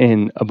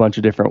in a bunch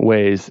of different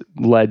ways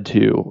led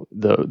to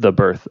the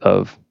birth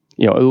of,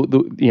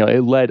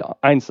 it led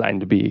Einstein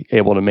to be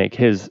able to make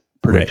his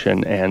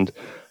prediction. Right.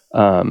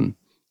 And,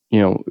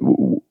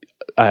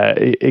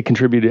 it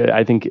contributed.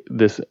 I think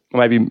this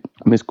might be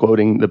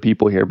misquoting the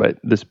people here, but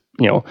this,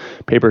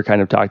 paper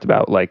kind of talked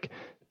about like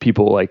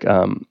people like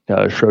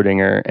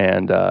Schrodinger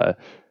and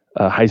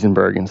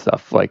Heisenberg and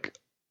stuff, like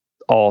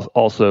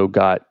also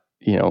got,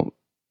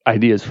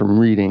 ideas from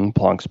reading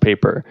Planck's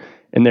paper.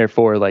 And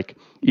therefore, like,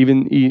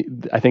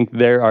 I think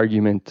their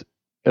argument,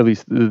 at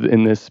least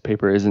in this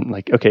paper, isn't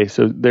like, okay,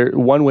 so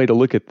one way to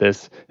look at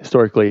this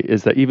historically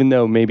is that even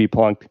though maybe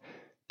Planck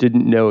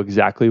didn't know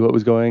exactly what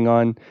was going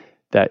on,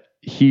 that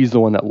he's the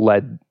one that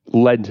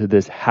led to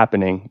this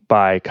happening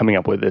by coming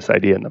up with this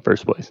idea in the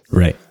first place.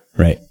 Right.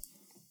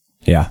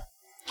 Yeah.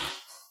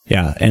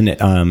 And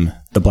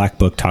the Black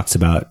Book talks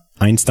about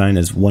Einstein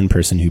as one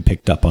person who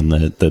picked up on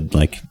the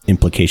like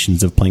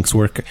implications of Planck's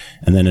work,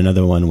 and then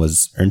another one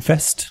was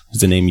Ehrenfest,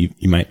 who's a name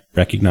you might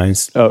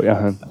recognize. Oh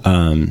yeah.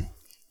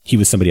 He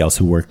was somebody else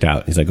who worked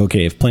out. He's like,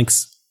 okay, if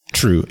Planck's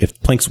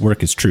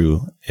work is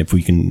true, if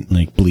we can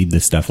like believe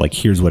this stuff, like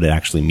here's what it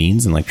actually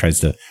means, and like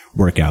tries to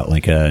work out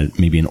like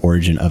maybe an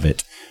origin of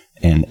it,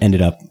 and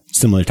ended up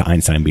similar to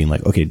Einstein being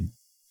like, okay,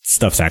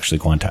 stuff's actually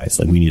quantized.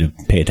 Like we need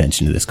to pay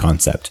attention to this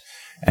concept.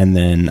 And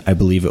then I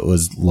believe it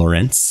was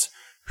Lorentz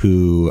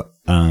who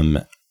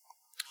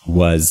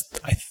was,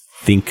 I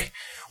think,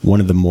 one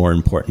of the more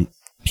important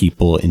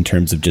people in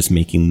terms of just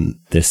making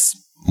this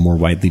more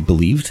widely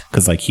believed,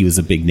 because like he was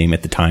a big name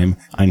at the time.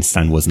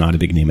 Einstein was not a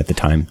big name at the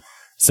time.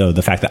 So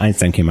the fact that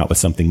Einstein came out with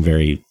something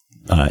very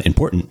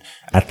important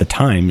at the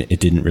time, it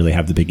didn't really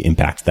have the big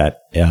impact that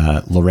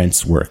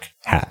Lorentz's work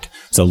had.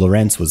 So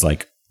Lorentz was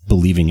like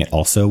believing it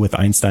also with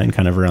Einstein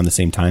kind of around the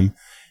same time.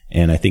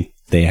 And I think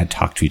they had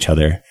talked to each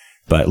other,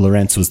 but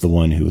Lorentz was the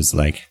one who was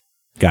like,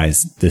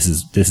 guys, this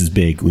is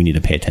big. We need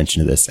to pay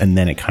attention to this. And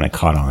then it kind of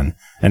caught on.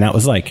 And that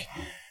was like,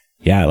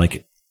 yeah,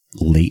 like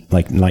late,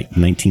 like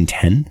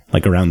 1910,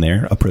 like around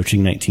there,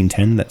 approaching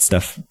 1910, that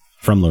stuff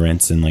from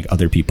Lorentz and like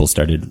other people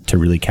started to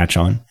really catch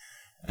on.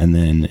 And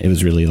then it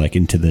was really like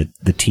into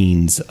the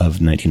teens of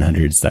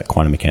 1900s that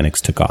quantum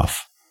mechanics took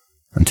off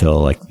until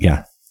like,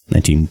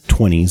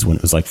 1920s when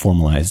it was like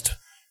formalized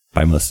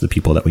by most of the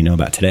people that we know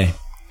about today.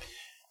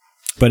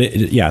 But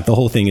the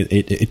whole thing,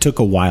 it took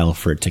a while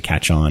for it to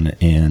catch on,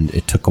 and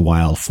it took a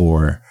while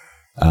for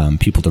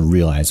people to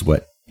realize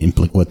what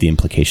the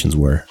implications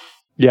were.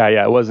 Yeah.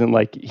 It wasn't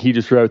like he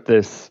just wrote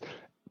this,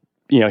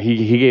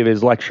 he gave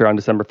his lecture on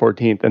December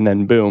 14th, and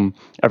then boom,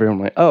 everyone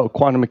went, oh,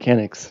 quantum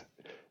mechanics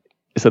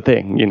is a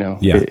thing,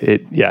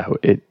 Yeah.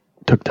 It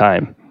took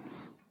time.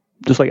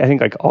 Just like, I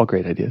think like all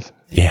great ideas.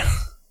 Yeah.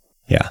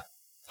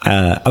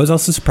 I was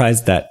also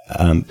surprised that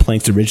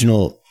Planck's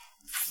original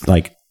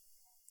like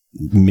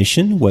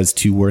mission was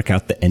to work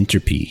out the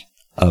entropy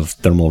of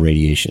thermal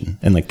radiation,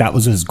 and like that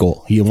was his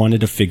goal. He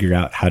wanted to figure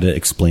out how to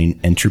explain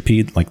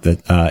entropy, like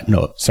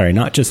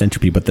not just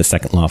entropy, but the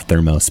second law of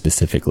thermo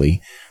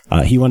specifically.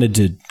 He wanted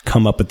to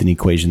come up with an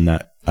equation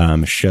that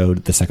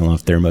showed the second law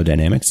of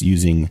thermodynamics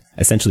using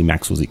essentially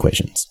Maxwell's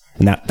equations,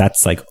 and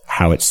that's like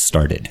how it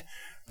started.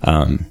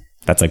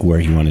 That's like where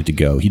he wanted to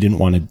go. He didn't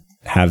want to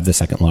have the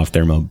second law of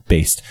thermo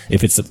based.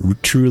 If it's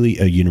truly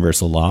a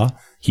universal law,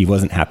 he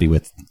wasn't happy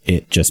with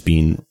it just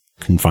being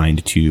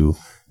confined to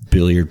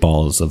billiard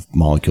balls of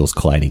molecules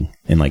colliding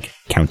and like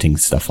counting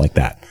stuff like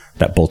that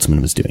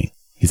Boltzmann was doing.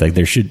 He's like,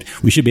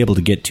 we should be able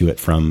to get to it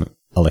from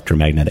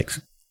electromagnetic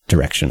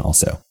direction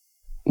also.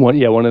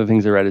 One of the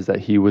things I read is that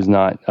he was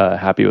not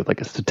happy with like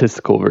a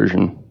statistical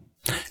version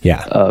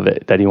of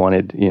it, that he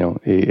wanted,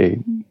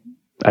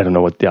 I don't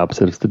know what the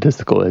opposite of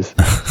statistical is.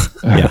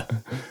 Yeah.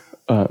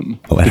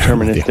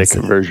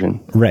 Deterministic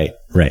version. Right.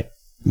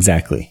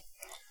 Exactly.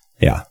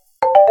 Yeah.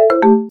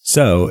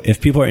 So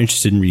if people are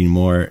interested in reading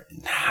more,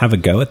 have a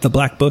go at the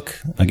Black Book.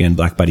 Again,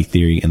 Black Body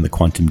Theory and the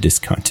Quantum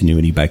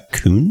Discontinuity by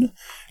Kuhn.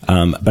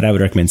 But I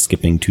would recommend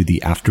skipping to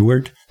the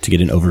afterword to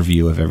get an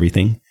overview of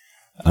everything.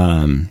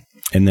 And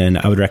then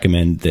I would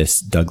recommend this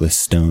Douglas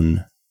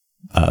Stone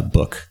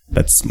book.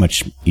 That's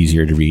much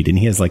easier to read. And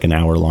he has like an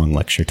hour-long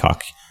lecture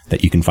talk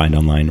that you can find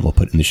online. We'll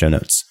put in the show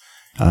notes.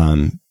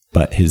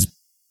 but his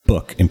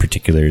book in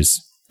particular is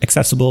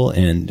accessible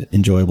and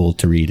enjoyable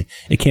to read.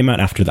 It came out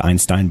after the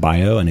Einstein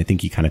bio, and I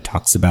think he kind of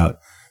talks about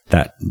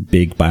that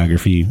big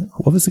biography.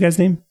 What was the guy's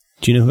name?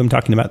 Do you know who I'm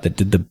talking about that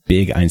did the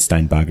big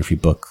Einstein biography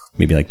book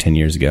maybe like 10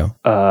 years ago?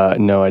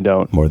 No, I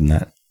don't. More than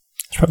that.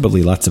 There's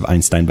probably lots of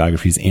Einstein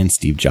biographies and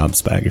Steve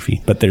Jobs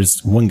biography, but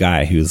there's one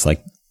guy who's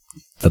like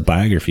the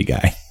biography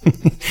guy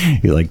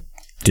who like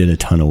did a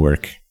ton of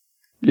work.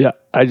 Yeah,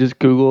 I just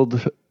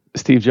Googled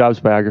Steve Jobs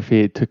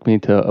biography. It took me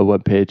to a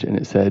webpage and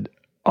it said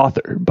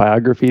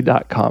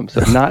authorbiography.com.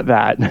 So not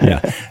that.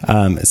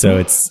 Yeah. So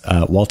it's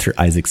Walter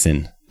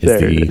Isaacson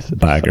is the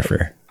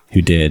biographer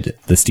who did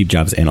the Steve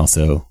Jobs and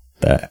also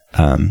the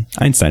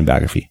Einstein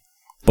biography.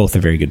 Both are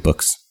very good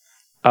books.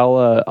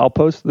 I'll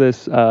post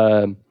this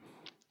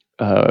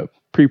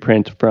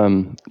preprint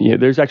from,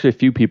 there's actually a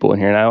few people in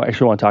here, and I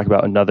actually want to talk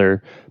about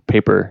another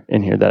paper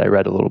in here that I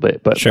read a little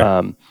bit. But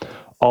sure.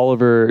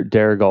 Oliver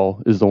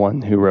Derrigal is the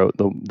one who wrote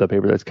the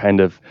paper that's kind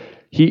of,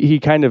 he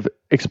kind of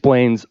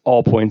explains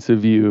all points of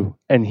view,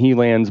 and he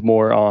lands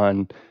more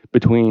on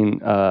between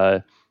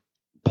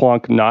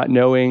Planck not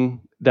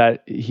knowing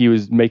that he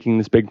was making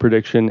this big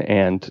prediction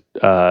and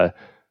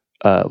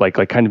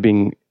like kind of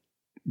being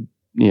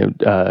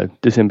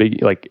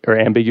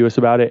ambiguous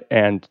about it,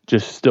 and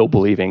just still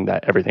believing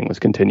that everything was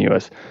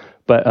continuous.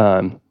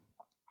 But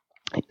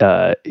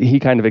he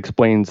kind of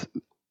explains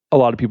a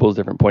lot of people's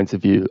different points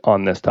of view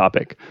on this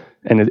topic,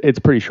 and it's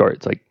pretty short.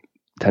 It's like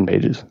 10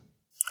 pages.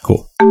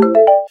 Cool.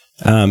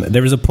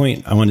 There was a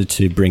point I wanted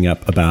to bring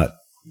up about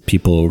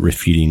people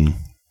refuting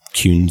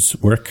Kuhn's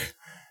work.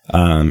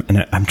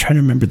 And I'm trying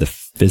to remember the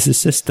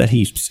physicist that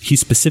he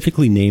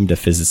specifically named a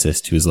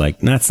physicist who was like,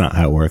 that's not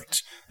how it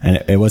worked.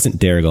 And it wasn't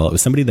Derrigal. It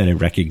was somebody that I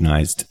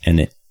recognized,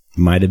 and it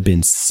might have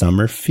been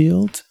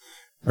Summerfield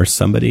or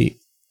somebody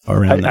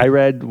around that. I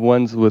read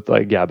ones with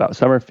about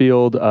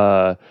Summerfield,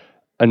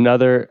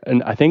 another,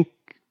 and I think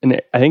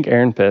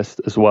Aaron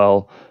Fist as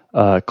well,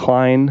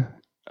 Klein.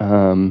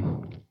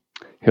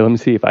 Here, let me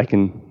see if I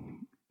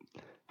can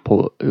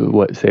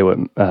let's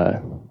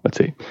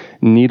see,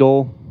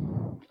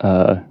 Needle.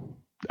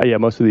 Yeah,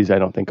 most of these I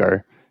don't think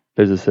are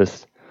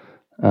physicists.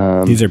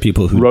 These are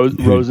people who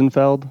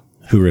Rosenfeld,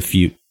 who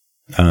refute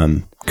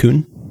Kuhn,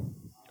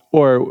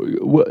 or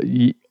who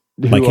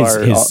like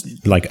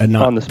his like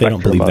not on the they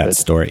don't believe that it.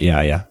 story.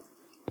 Yeah.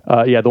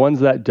 The ones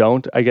that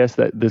don't, I guess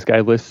that this guy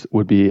lists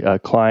would be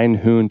Klein,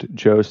 Hund,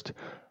 Jost,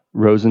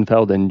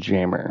 Rosenfeld, and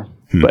Jammer.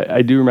 But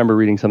I do remember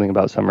reading something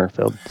about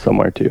Summerfield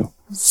somewhere too.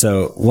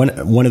 So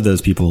one of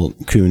those people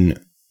Kuhn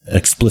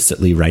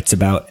explicitly writes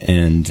about,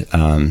 and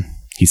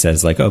he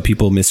says like, oh,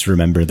 people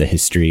misremember the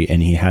history,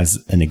 and he has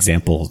an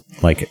example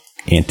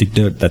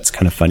anecdote that's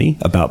kind of funny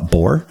about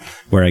Bohr,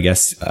 where I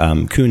guess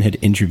Kuhn had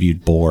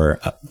interviewed Bohr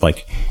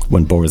like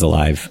when Bohr was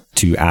alive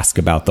to ask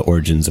about the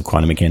origins of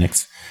quantum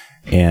mechanics,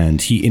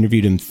 and he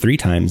interviewed him 3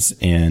 times,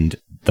 and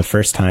the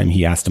first time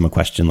he asked him a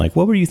question like,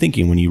 what were you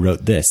thinking when you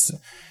wrote this?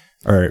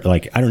 Or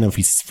I don't know if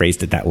he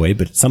phrased it that way,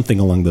 but something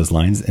along those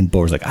lines. And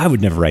Bohr's like, I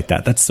would never write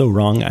that. That's so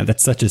wrong.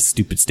 That's such a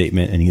stupid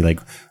statement. And he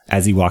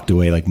as he walked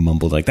away,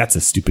 mumbled that's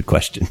a stupid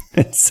question.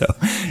 So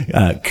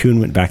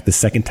Kuhn went back the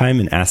second time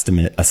and asked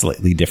him a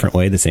slightly different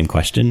way, the same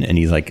question. And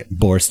he's like,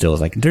 Bohr still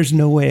is like, there's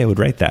no way I would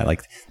write that.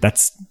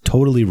 That's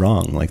totally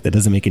wrong. That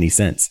doesn't make any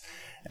sense.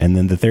 And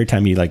then the third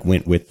time he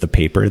went with the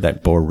paper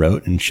that Bohr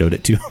wrote and showed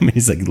it to him. And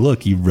he's like,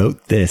 look, you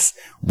wrote this.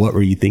 What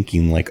were you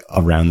thinking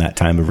around that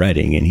time of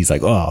writing? And he's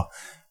like, oh,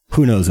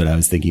 who knows what I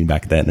was thinking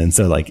back then. And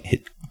so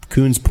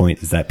Kuhn's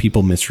point is that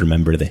people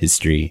misremember the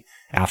history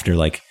after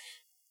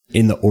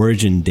in the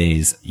origin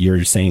days,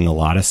 you're saying a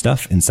lot of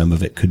stuff and some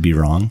of it could be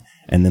wrong.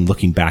 And then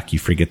looking back, you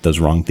forget those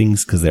wrong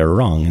things because they're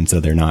wrong. And so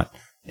they're not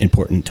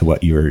important to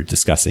what you were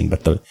discussing,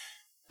 but the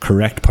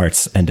correct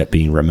parts end up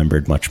being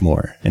remembered much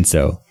more. And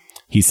so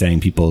he's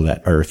saying people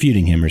that are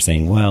refuting him are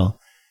saying, well,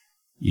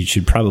 you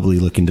should probably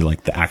look into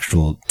the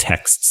actual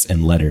texts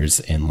and letters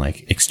and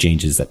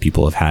exchanges that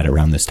people have had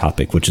around this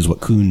topic, which is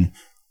what Kuhn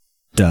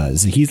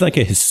does. He's like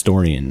a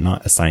historian,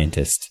 not a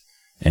scientist,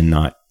 and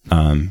not,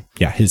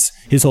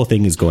 his whole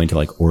thing is going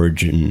to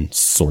origin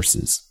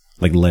sources,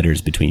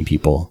 letters between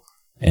people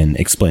and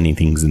explaining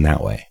things in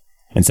that way.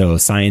 And so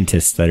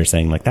scientists that are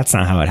saying that's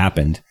not how it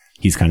happened,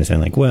 he's kind of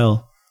saying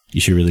well, you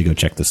should really go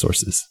check the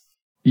sources.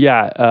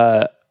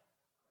 Yeah.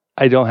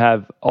 I don't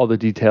have all the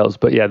details,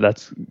 but yeah,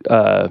 that's,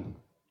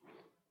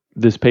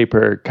 this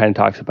paper kind of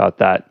talks about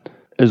that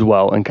as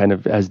well, and kind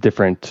of has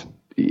different.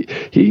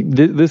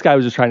 This guy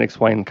was just trying to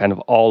explain kind of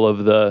all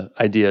of the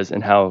ideas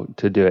and how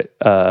to do it.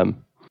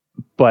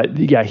 But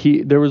yeah,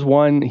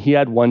 he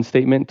had one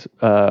statement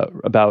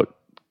about.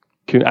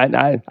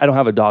 I don't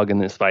have a dog in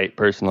this fight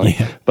personally,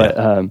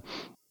 but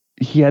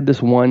he had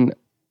this one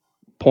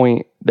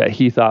point that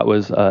he thought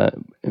was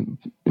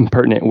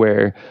impertinent,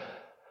 where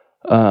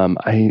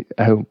I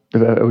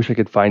wish I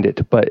could find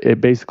it, but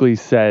it basically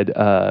said.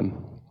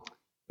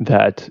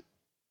 That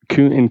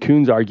in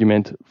Kuhn's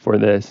argument for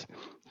this,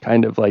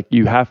 kind of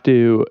you have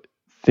to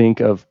think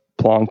of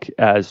Planck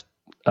as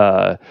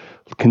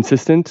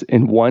consistent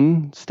in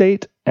one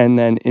state and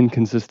then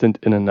inconsistent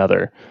in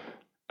another.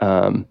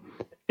 And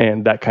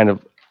that kind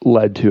of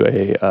led to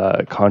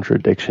a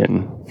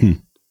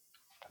contradiction.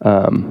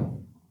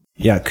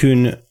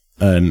 Kuhn,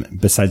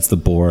 besides the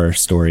Bohr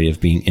story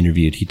of being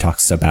interviewed, he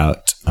talks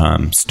about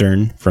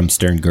Stern from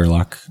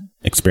Stern-Gerlach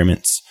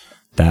experiments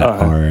that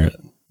are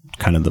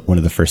kind of one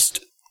of the first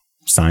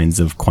signs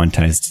of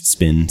quantized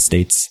spin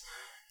states.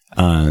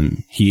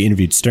 He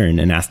interviewed Stern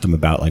and asked him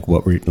about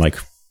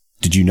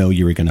did you know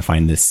you were going to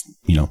find this,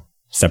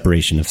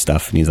 separation of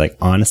stuff? And he's like,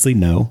 honestly,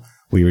 no.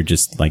 We were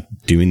just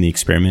doing the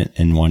experiment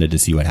and wanted to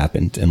see what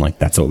happened. And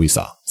that's what we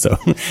saw. So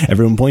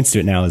everyone points to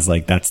it now as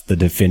that's the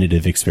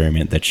definitive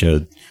experiment that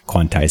showed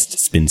quantized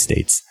spin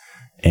states.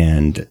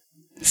 And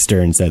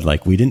Stern said,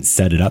 we didn't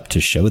set it up to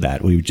show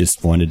that. We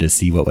just wanted to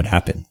see what would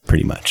happen,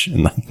 pretty much.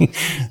 And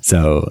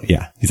so,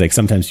 yeah, he's like,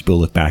 sometimes people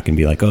look back and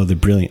be like, oh, they're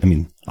brilliant. I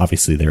mean,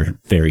 obviously they're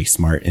very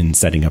smart in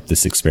setting up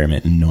this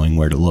experiment and knowing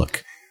where to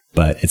look,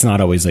 but it's not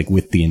always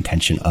with the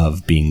intention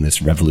of being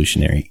this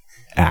revolutionary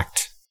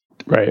act.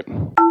 Right.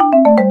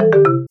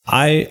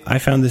 I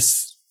found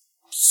this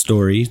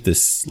story,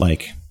 this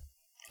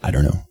I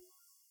don't know,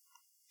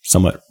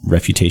 somewhat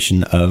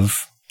refutation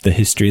of the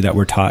history that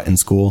we're taught in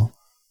school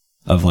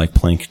of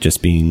Planck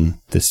just being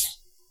this,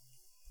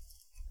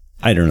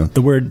 I don't know,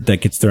 the word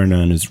that gets thrown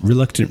around is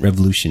reluctant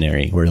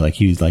revolutionary, where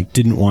he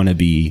didn't want to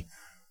be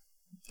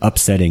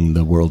upsetting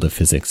the world of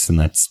physics, and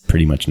that's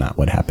pretty much not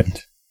what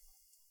happened.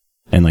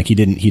 And he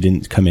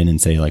didn't come in and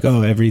say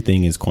oh,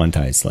 everything is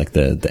quantized,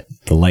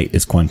 the light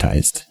is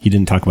quantized. He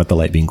didn't talk about the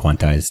light being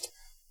quantized.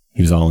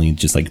 He was only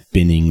just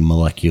binning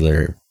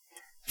molecular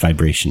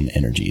vibration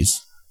energies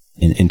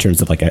in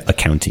terms of a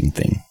counting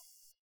thing.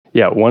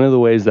 Yeah, one of the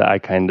ways that I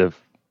kind of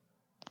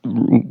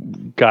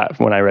got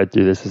when I read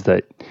through this is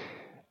that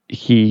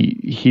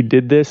he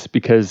did this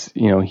because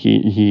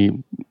he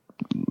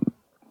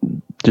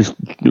just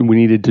we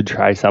needed to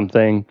try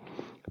something,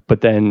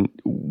 but then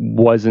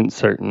wasn't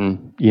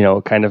certain,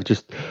 kind of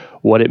just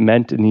what it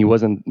meant. And it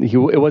wasn't,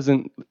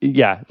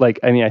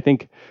 I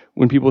think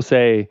when people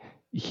say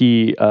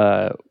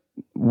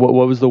what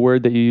was the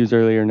word that you used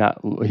earlier?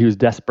 He was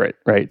desperate,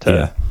 right?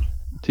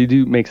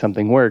 To make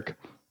something work.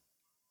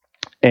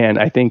 And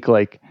I think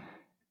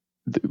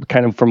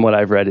kind of from what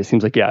I've read, it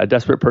seems a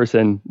desperate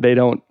person, they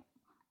don't,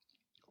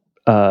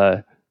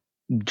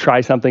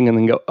 try something and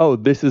then go, oh,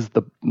 this is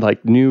the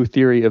new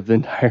theory of the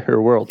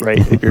entire world, right?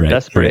 If you're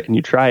desperate and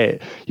you try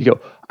it, you go,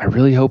 I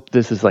really hope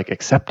this is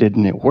accepted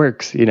and it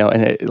works, and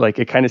it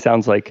it kind of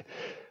sounds like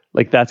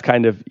that's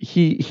kind of,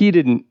 he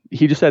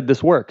just said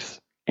this works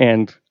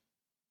and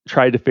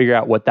tried to figure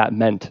out what that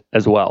meant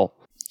as well.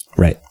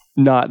 Right.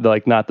 Not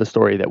the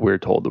story that we're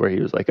told where he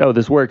was oh,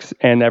 this works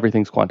and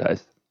everything's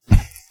quantized.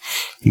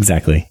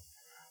 Exactly.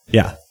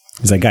 Yeah.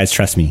 He's like, guys,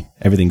 trust me,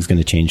 everything's going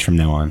to change from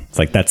now on.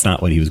 It's that's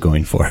not what he was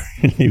going for.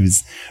 He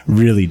was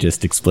really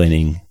just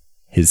explaining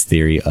his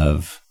theory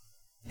of,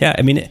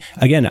 I mean,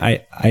 again,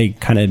 I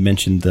kind of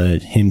mentioned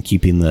him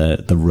keeping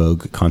the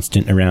rogue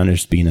constant around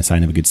as being a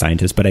sign of a good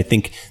scientist, but I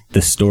think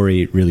the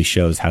story really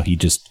shows how he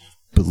just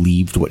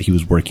believed what he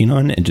was working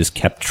on and just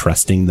kept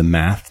trusting the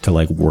math to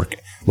work,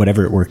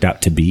 whatever it worked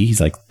out to be.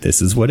 He's like,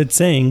 this is what it's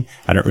saying.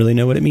 I don't really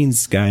know what it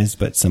means, guys,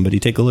 but somebody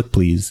take a look,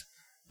 please.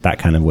 That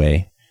kind of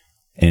way.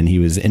 And he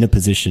was in a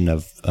position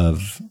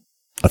of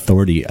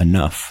authority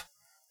enough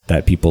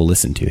that people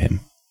listened to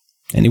him.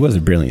 And he was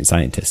a brilliant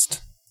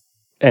scientist.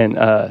 And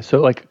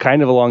so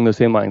kind of along those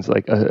same lines,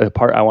 a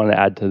part I want to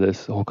add to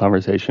this whole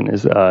conversation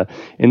is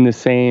in the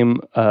same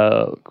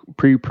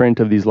preprint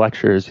of these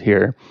lectures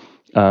here,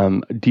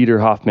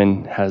 Dieter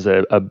Hoffmann has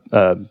a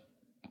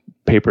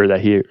paper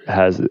that he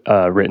has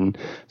written.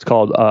 It's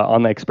called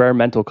On the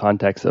Experimental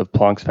Context of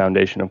Planck's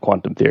Foundation of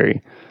Quantum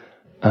Theory.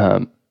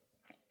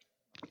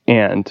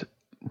 And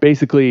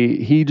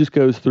basically, he just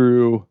goes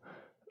through,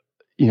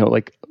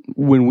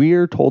 when we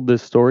are told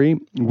this story,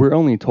 we're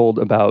only told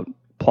about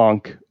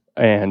Planck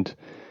and,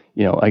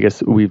 I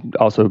guess we've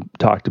also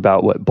talked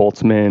about what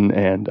Boltzmann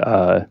and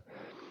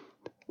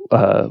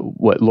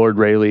what Lord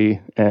Rayleigh,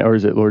 or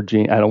is it Lord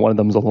Jean? I don't know, one of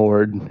them's a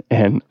Lord,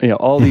 and,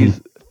 all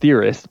these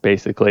theorists,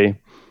 basically,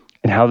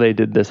 and how they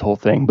did this whole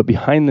thing. But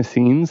behind the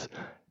scenes,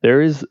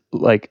 there is,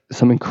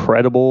 some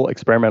incredible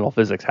experimental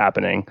physics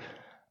happening.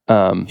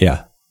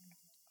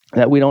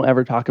 That we don't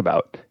ever talk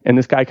about. And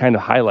this guy kind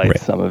of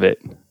highlights some of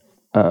it.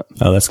 Oh,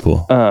 that's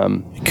cool.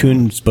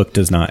 Kuhn's book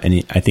does not,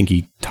 and I think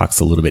he talks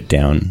a little bit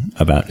down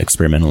about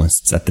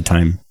experimentalists at the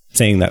time,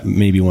 saying that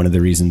maybe one of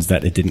the reasons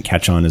that it didn't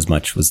catch on as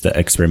much was that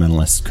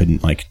experimentalists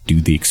couldn't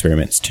do the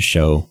experiments to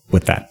show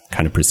with that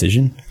kind of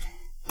precision.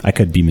 I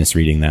could be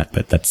misreading that,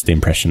 but that's the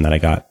impression that I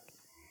got.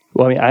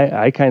 Well, I mean,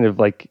 I kind of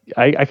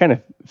I kind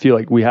of feel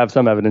like we have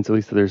some evidence, at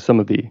least, that there's some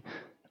of the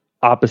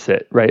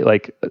opposite, right?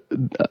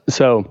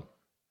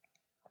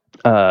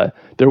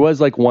 There was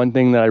one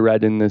thing that I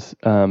read in this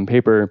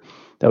paper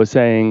that was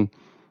saying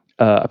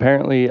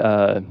apparently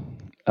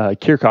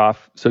Kirchhoff.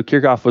 So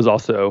Kirchhoff was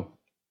also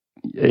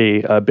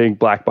a big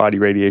black body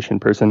radiation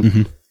person.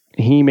 Mm-hmm.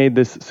 He made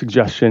this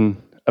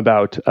suggestion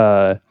about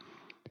how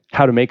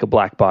to make a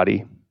black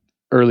body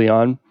early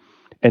on,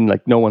 and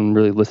like no one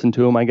really listened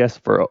to him, I guess,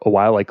 for a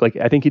while. Like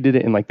I think he did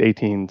it in like the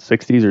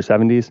 1860s or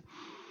 70s,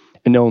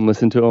 and no one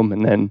listened to him.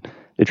 And then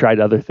they tried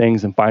other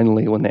things, and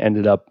finally, when they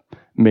ended up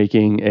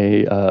making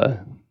a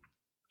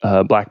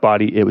black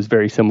body, it was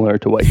very similar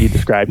to what he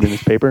described in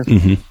his paper.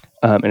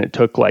 And it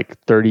took like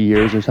 30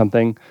 years or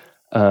something.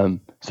 So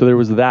there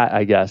was that,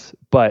 I guess.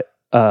 But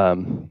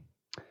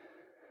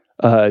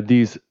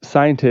these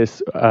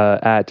scientists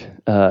at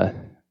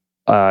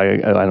I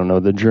don't know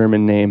the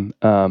German name.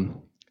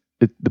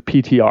 The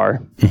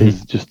PTR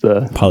is just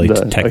the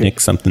Polytechnic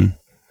something.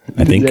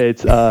 I think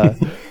it's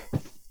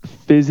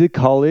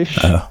Physikalische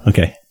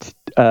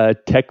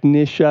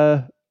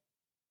Technische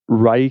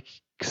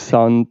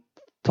Reichsanstalt.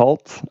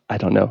 I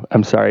don't know.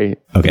 I'm sorry.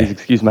 Okay. Please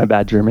excuse my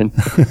bad German.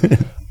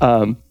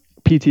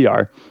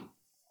 PTR.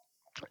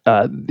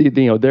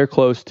 They're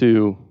close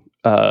to.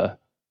 I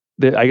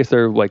guess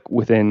they're like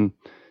within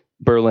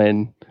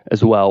Berlin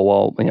as well.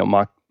 While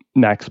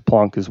Max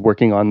Planck is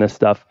working on this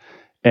stuff,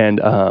 and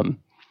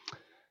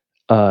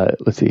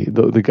let's see.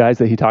 The guys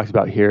that he talks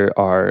about here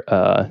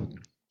are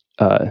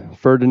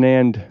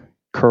Ferdinand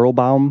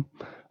Kurlbaum,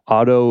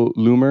 Otto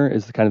Lumer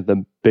is kind of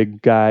the big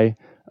guy.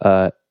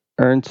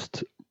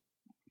 Ernst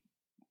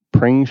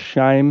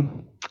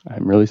Pringsheim,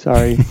 I'm really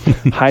sorry.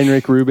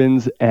 Heinrich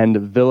Rubens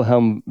and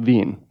Wilhelm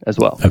Wien as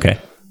well. Okay.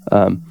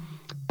 So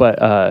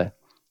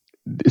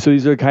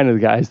these are kind of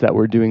the guys that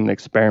were doing the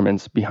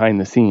experiments behind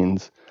the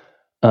scenes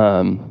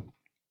to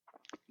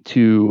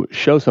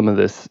show some of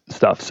this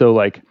stuff. So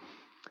like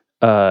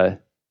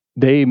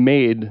they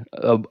made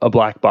a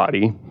black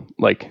body.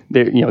 Like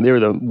they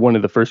were one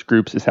of the first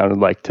groups, it sounded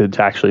like, to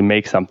actually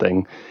make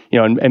something.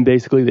 And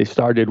basically they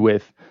started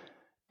with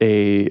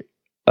a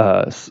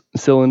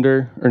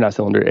sphere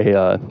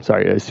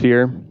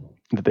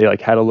that they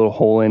like had a little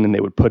hole in, and they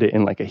would put it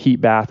in like a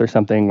heat bath or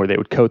something, where they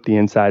would coat the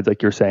insides,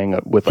 like you're saying,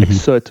 with like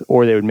soot,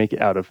 or they would make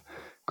it out of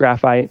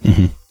graphite.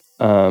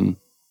 And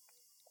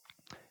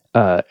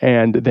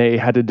they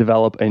had to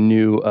develop a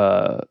new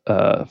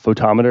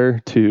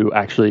photometer to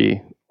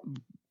actually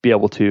be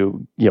able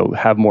to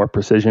have more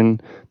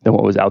precision than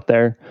what was out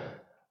there.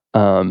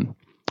 And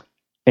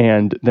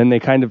then they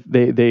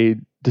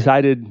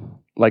decided,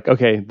 like,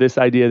 okay, this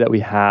idea that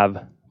we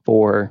have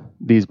for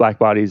these black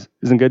bodies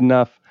isn't good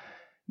enough.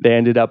 They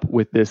ended up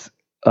with this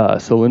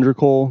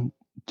cylindrical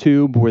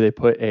tube where they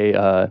put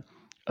a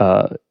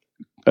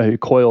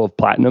coil of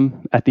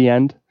platinum at the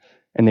end,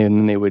 and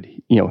then they would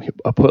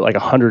put like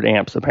 100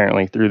 amps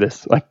apparently through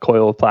this like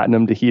coil of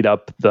platinum to heat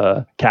up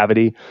the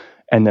cavity,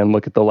 and then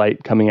look at the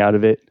light coming out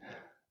of it.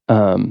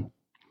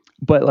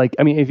 But like,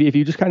 I mean, if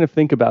you just kind of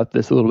think about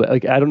this a little bit,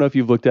 like, I don't know if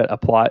you've looked at a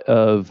plot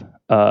of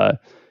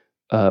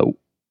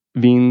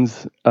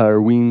Wien's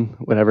or Wien,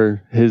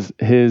 whatever, his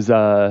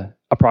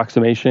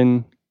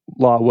approximation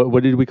law.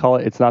 What did we call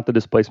it? It's not the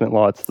displacement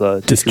law. It's the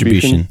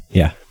distribution.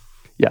 Yeah.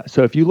 Yeah.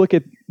 So if you look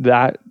at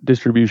that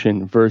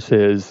distribution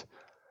versus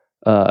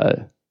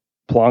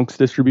Planck's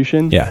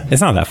distribution. Yeah.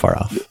 It's not that far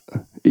off.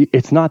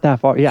 It's not that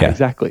far. Yeah,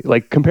 exactly.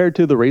 Like compared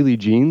to the Rayleigh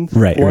Jeans.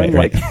 Right.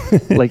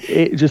 Like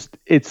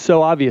it's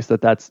so obvious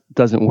that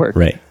doesn't work.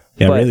 Right.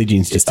 Yeah. But Rayleigh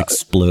Jeans just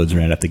explodes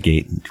right out the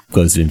gate,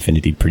 goes to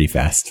infinity pretty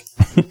fast.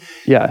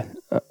 Yeah.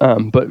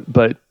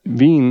 But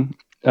Wien,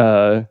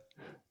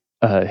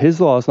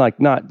 his law is like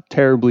not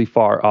terribly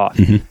far off.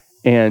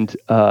 And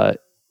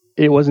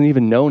it wasn't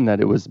even known that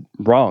it was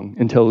wrong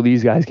until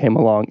these guys came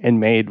along and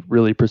made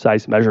really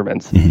precise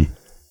measurements. They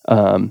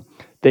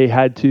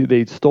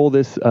stole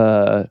this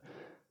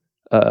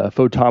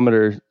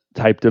photometer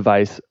type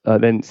device. They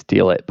didn't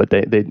steal it, but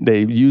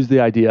they used the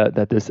idea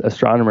that this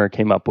astronomer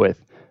came up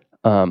with.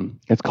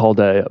 It's called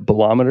a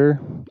bolometer,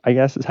 I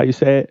guess is how you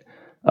say it,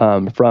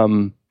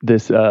 from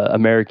this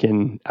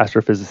American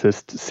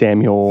astrophysicist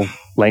Samuel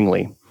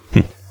Langley.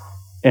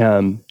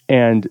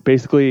 And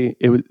basically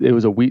it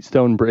was a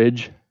wheatstone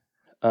bridge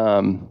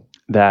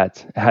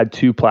that had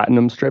 2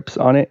 platinum strips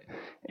on it.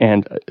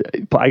 And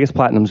I guess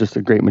platinum is just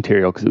a great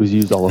material because it was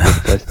used all over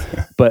the place.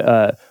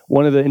 But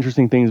one of the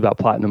interesting things about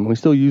platinum, we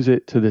still use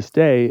it to this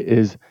day,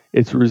 is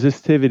its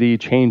resistivity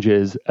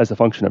changes as a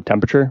function of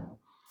temperature.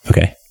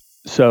 Okay.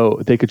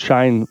 So they could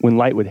shine when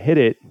light would hit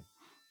it,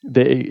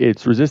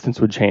 its resistance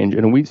would change.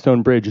 And a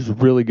wheatstone bridge is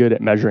really good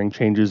at measuring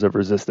changes of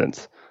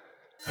resistance.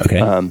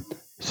 Okay.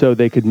 So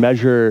they could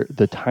measure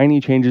the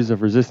tiny changes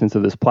of resistance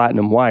of this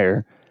platinum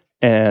wire,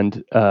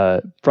 and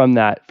from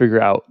that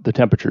figure out the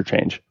temperature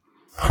change.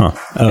 Huh.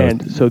 Oh,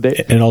 and so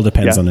it all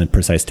depends on the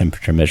precise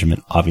temperature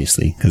measurement,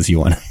 obviously, because you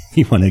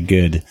want a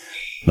good,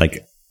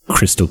 like,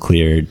 crystal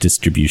clear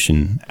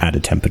distribution at a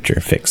temperature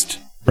fixed,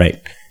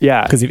 right?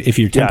 Yeah. Because if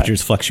your temperature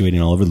is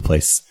fluctuating all over the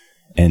place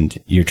and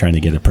you're trying to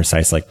get a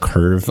precise like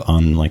curve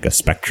on like a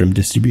spectrum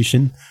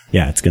distribution,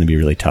 it's going to be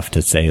really tough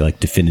to say like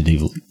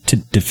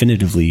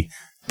definitively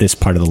this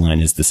part of the line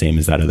is the same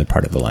as that other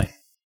part of the line.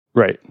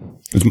 Right.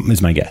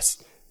 Is my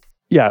guess.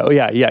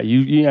 Yeah.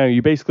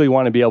 You basically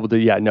want to be able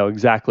to know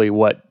exactly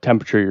what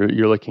temperature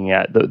you're looking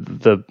at.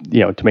 The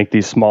to make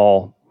these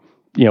small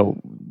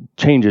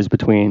changes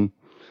between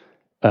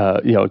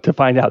to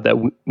find out that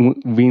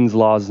Wien's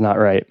law is not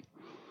right.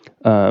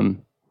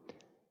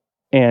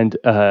 And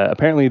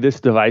apparently this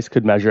device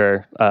could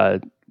measure,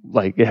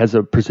 like it has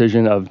a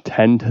precision of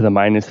 10 to the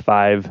minus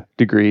 5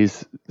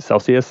 degrees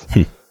Celsius.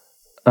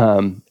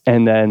 And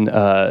then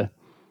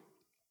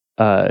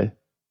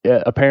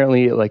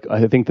apparently, like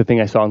I think the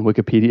thing I saw on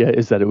Wikipedia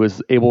is that it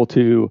was able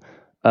to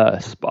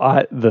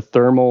spot the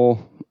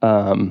thermal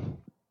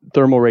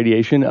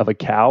radiation of a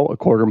cow a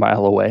quarter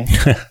mile away.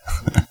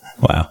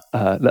 Wow.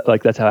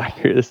 That's how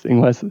accurate this thing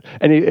was.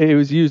 And it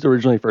was used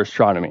originally for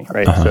astronomy,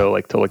 right? So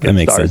like to look at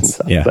stars and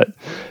stuff. Yeah.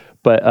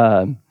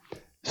 But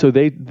so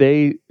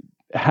they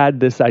had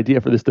this idea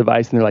for this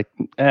device and they're like,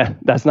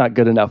 that's not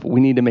good enough. We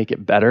need to make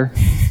it better.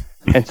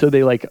 And so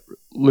they like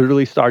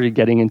literally started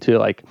getting into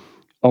like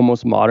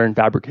almost modern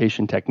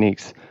fabrication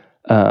techniques,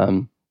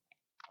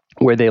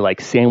 where they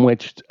like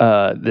sandwiched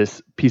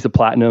this piece of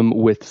platinum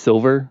with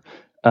silver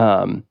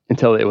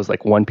until it was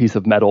like one piece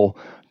of metal.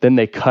 Then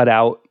they cut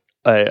out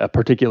a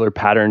particular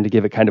pattern to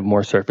give it kind of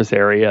more surface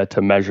area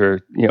to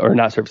measure, or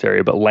not surface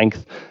area, but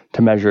length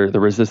to measure the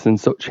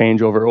resistance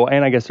change over,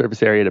 and I guess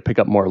surface area to pick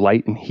up more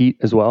light and heat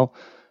as well.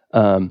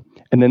 And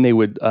then they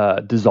would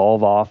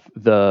dissolve off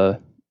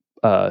the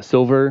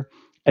silver,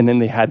 and then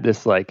they had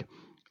this like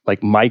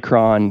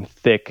micron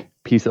thick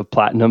piece of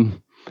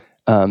platinum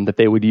that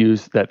they would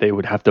use, that they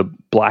would have to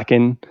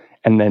blacken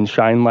and then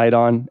shine light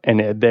on.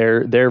 And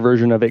their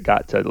version of it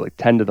got to like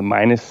 10 to the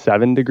minus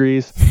 7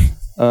 degrees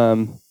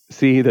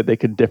C that they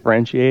could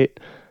differentiate.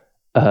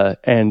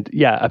 And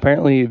yeah,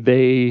 apparently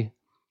they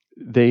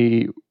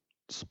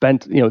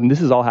spent, and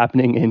this is all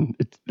happening in,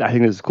 I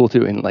think this is cool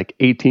too, in like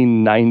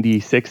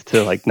 1896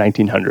 to like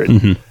 1900.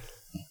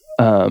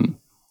 Mm-hmm.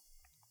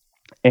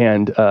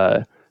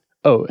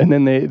 And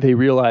then they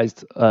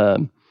realized,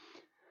 okay,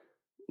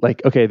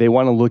 they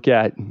want to look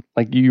at,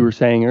 like you were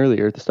saying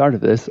earlier at the start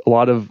of this, a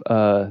lot of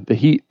the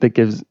heat that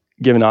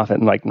given off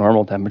at like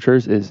normal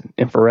temperatures is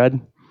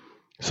infrared.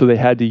 So they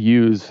had to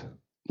use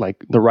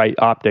like the right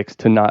optics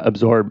to not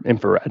absorb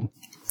infrared.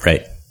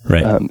 Right.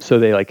 So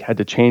they like had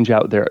to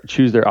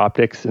choose their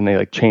optics, and they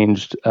like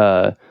changed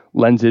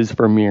lenses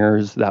for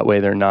mirrors. That way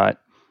they're not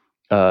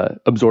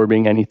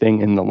absorbing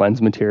anything in the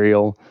lens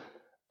material.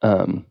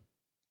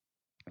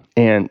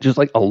 And just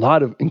like a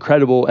lot of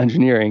incredible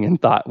engineering and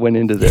thought went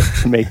into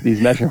this to make these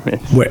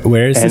measurements.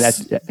 Where is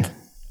this?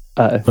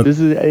 This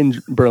is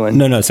in Berlin.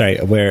 No, sorry.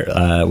 Where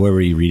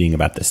were you reading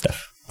about this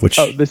stuff?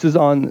 This is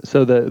on,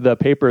 so the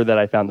paper that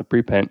I found, the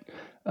preprint.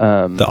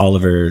 The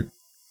Oliver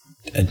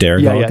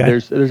Derigal guy?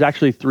 There's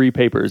actually 3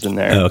 papers in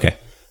there. Oh, okay.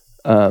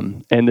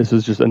 And this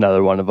is just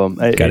another one of them.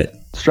 It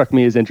struck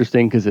me as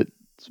interesting because it's,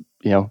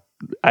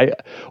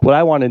 what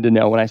I wanted to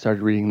know when I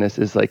started reading this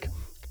is like,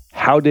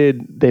 how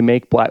did they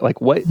make black? Like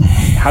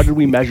how did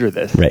we measure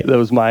this? Right. That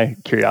was my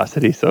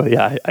curiosity. So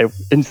yeah, I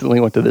instantly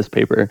went to this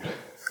paper.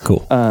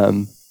 Cool.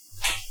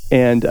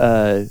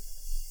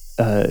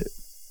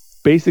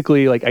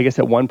 Basically, like, I guess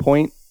at one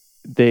point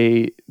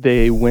they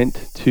went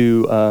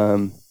to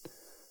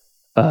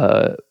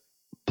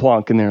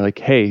Planck, and they're like,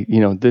 hey,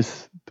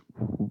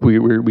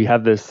 we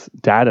have this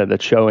data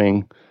that's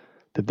showing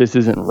that this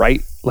isn't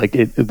right. Like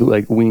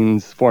like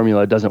Wien's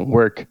formula doesn't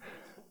work.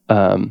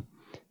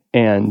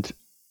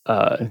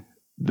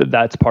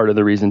 That's part of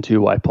the reason too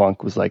why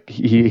Planck was like,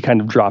 he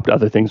kind of dropped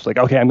other things, like,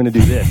 okay, I'm going to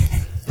do this,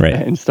 right,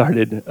 and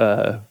started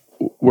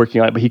working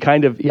on it. But he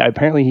kind of,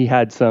 apparently he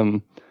had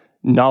some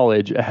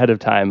knowledge ahead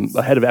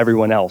of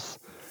everyone else,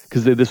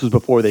 because this was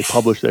before they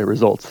published their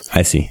results.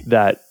 I see.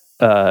 That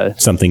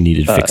something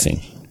needed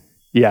fixing.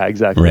 Yeah,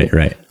 exactly.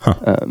 Right.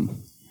 Huh.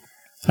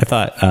 I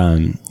thought,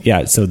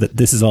 so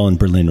this is all in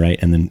Berlin, right?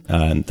 And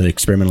then the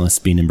experimentalists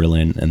being in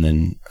Berlin, and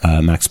then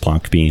Max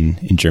Planck being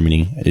in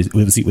Germany.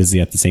 Was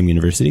he at the same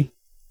university?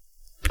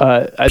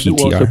 PTR?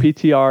 So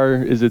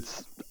PTR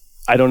is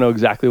I don't know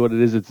exactly what it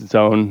is. It's its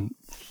own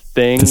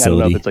thing. Facility. I don't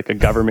know if it's like a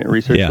government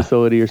research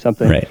facility or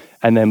something. Right.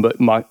 And then,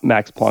 but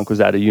Max Planck was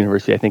at a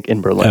university, I think,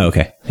 in Berlin. Oh,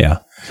 okay. Yeah.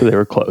 So they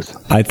were close.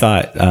 I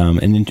thought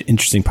an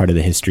interesting part of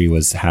the history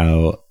was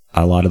how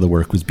a lot of the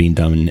work was being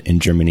done in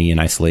Germany in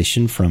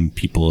isolation from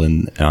people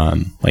in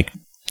like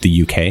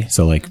the UK.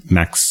 So like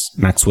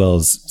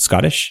Maxwell's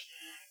Scottish,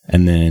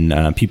 and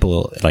then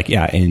people like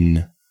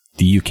in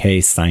the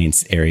UK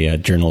science area,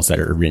 journals that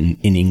are written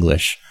in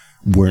English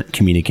weren't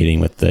communicating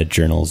with the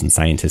journals and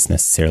scientists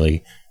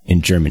necessarily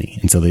in Germany,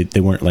 and so they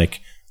weren't like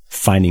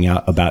finding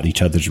out about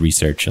each other's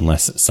research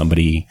unless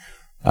somebody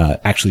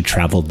actually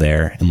traveled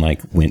there and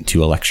like went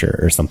to a lecture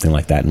or something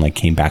like that and like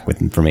came back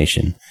with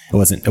information. It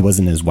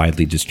wasn't as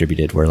widely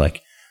distributed where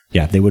like,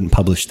 they wouldn't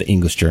publish the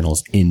English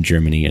journals in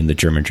Germany and the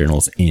German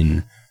journals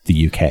in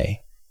the UK.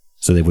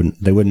 So they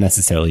wouldn't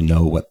necessarily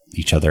know what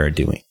each other are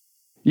doing.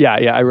 Yeah.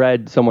 I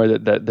read somewhere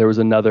that there was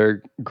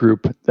another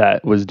group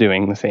that was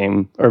doing the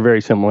same or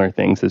very similar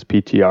things as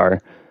PTR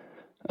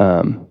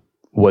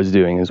was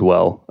doing as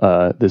well.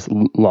 This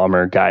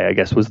Lammer guy, I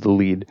guess, was the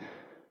lead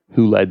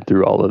who led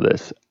through all of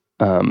this.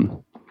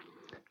 And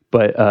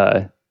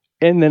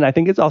then I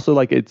think it's also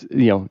like, it's,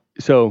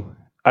 so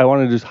I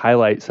want to just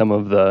highlight some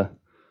of the,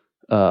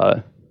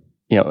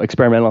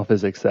 experimental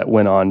physics that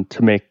went on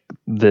to make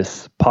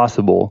this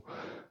possible.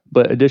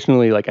 But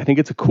additionally, like, I think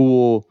it's a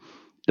cool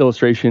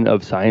illustration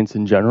of science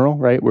in general,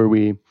 right? Where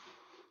we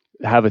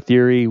have a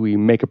theory, we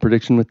make a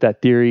prediction with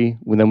that theory,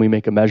 and then we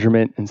make a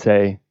measurement and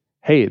say,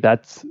 hey,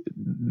 that's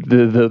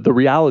the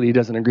reality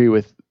doesn't agree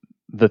with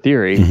the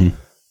theory. Mm-hmm.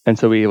 And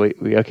so we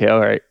okay, all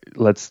right,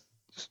 let's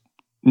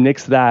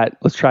nix that.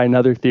 Let's try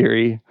another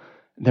theory.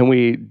 Then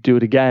we do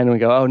it again and we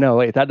go, oh no,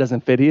 wait, that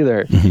doesn't fit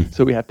either. Mm-hmm.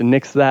 So we have to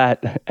nix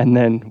that. And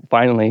then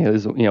finally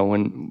is,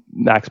 when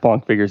Max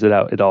Planck figures it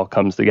out, it all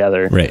comes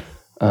together. Right.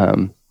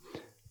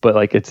 But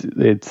like,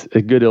 it's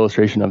a good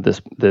illustration of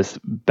this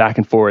back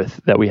and forth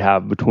that we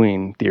have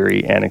between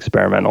theory and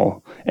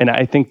experimental. And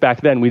I think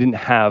back then we didn't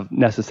have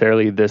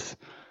necessarily this,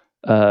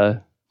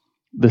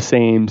 the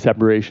same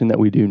separation that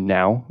we do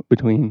now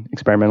between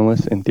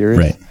experimentalists and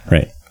theorists.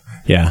 Right.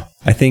 Yeah.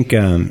 I think,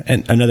 and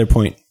another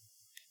point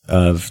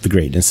of the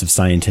greatness of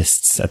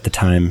scientists at the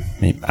time,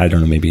 I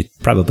don't know, maybe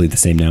probably the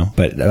same now,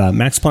 but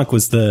Max Planck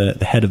was the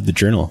head of the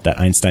journal that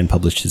Einstein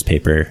published his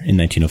paper in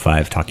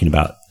 1905 talking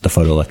about the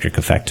photoelectric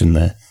effect and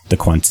the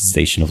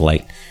quantization of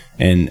light.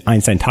 And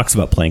Einstein talks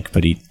about Planck,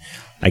 but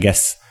I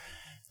guess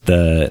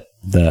the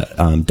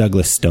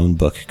Douglas Stone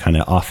book kind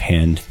of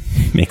offhand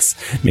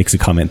makes a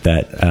comment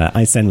that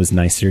Einstein was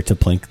nicer to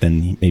Planck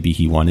than maybe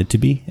he wanted to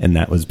be, and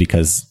that was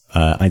because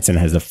Einstein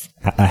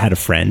had a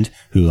friend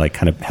who like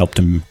kind of helped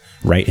him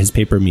write his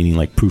paper, meaning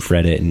like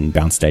proofread it and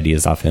bounced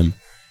ideas off him.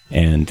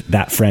 And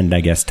that friend, I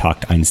guess,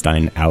 talked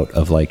Einstein out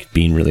of like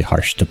being really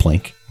harsh to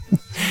Planck.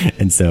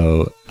 And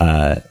so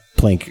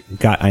Planck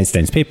got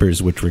Einstein's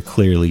papers, which were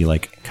clearly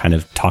like kind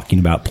of talking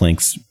about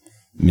Planck's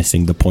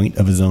missing the point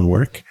of his own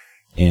work,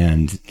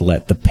 and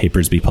let the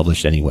papers be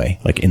published anyway,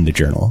 like in the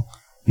journal,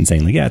 and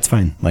saying like, yeah, it's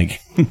fine.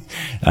 Like,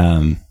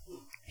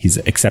 he's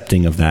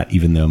accepting of that,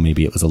 even though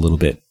maybe it was a little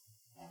bit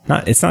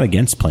it's not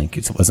against Planck.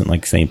 It wasn't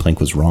like saying Planck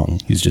was wrong.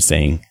 He's just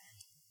saying,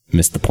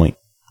 missed the point,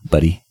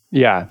 buddy.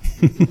 Yeah.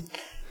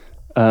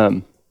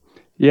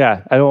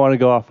 Yeah. I don't want to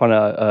go off on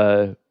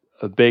a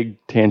big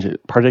tangent,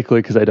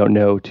 particularly because I don't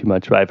know too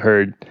much, but I've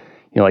heard,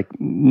 like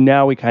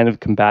now we kind of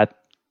combat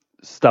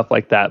stuff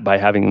like that by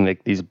having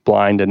like these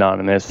blind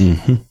anonymous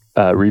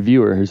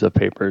reviewers of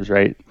papers,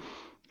 right?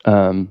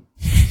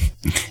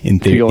 In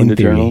theory,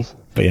 journals.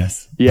 But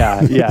yes.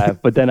 Yeah.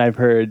 But then I've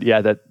heard,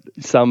 that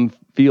some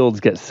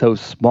fields get so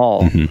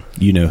small,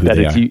 you know who that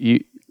they it's, are.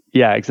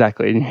 Yeah,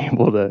 exactly. And you're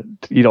able to,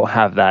 you don't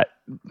have that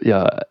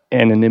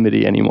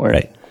anonymity anymore.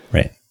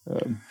 Right.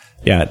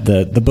 Yeah,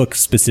 the book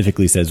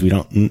specifically says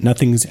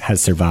nothing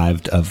has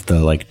survived of the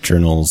like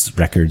journal's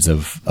records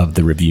of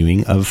the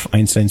reviewing of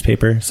Einstein's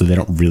paper, so they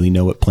don't really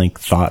know what Planck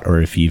thought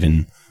or if he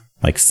even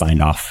like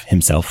signed off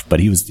himself. But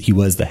he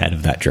was the head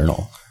of that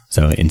journal,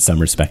 so in some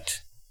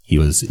respect, he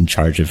was in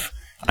charge of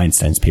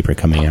Einstein's paper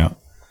coming out.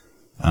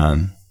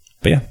 But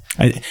yeah,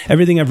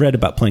 everything I've read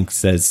about Planck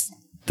says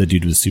the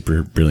dude was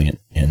super brilliant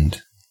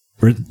and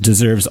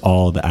deserves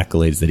all the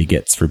accolades that he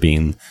gets for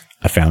being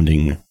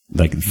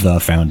the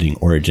founding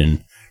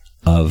origin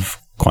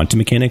of quantum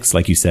mechanics.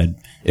 Like you said,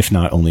 if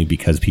not only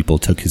because people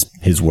took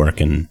his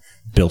work and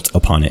built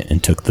upon it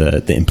and took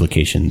the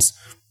implications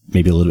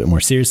maybe a little bit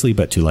more seriously,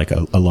 but to like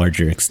a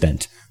larger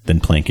extent than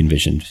Planck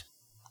envisioned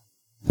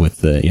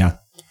with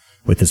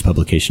this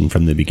publication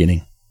from the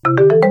beginning.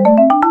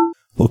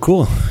 Well,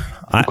 cool.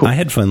 I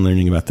had fun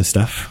learning about this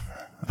stuff.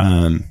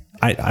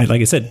 I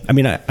like I said, I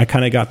mean, I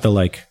kind of got the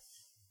like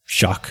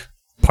shock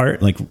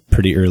part like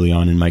pretty early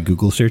on in my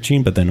Google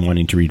searching, but then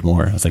wanting to read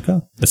more, I was like,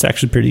 oh, that's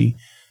actually pretty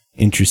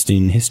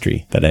interesting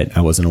history that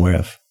I wasn't aware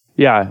of.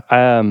 Yeah.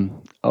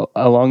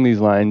 Along these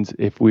lines,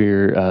 if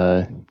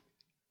we're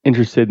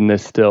interested in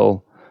this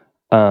still,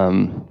 I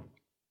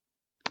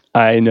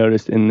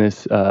noticed in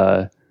this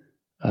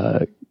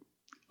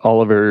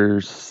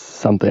Oliver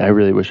something, I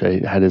really wish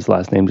I had his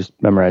last name just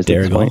memorized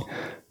at this point.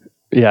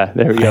 Yeah,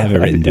 there we go. I have it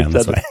written down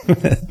this way.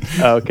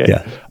 Oh,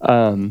 okay.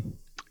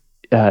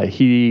 Yeah.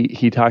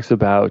 He talks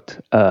about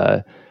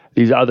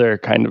these other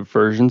kind of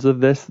versions of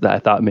this that I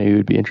thought maybe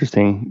would be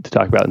interesting to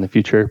talk about in the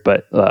future.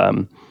 But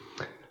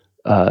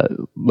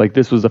like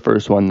this was the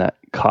first one that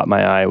caught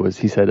my eye. Was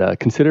he said,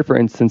 consider for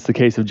instance the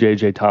case of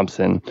J.J.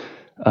 Thomson,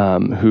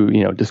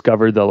 who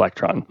discovered the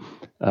electron.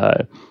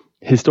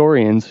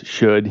 Historians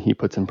should, he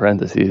puts in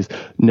parentheses,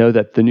 know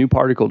that the new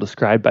particle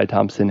described by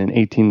Thomson in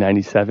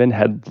 1897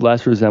 had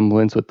less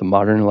resemblance with the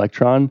modern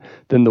electron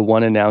than the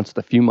one announced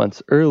a few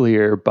months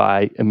earlier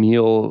by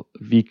Emil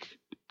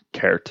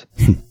Wiechert.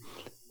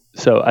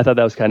 So I thought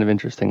that was kind of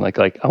interesting. Like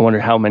I wonder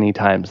how many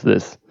times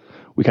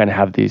we kind of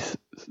have these,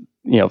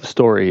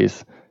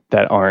 stories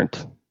that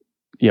aren't,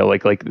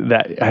 like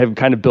that have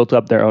kind of built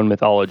up their own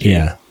mythology.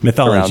 Yeah,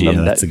 mythology.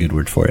 Yeah, that's a good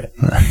word for it.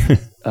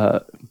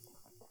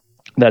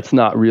 That's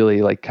not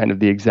really like kind of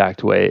the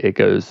exact way it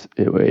goes.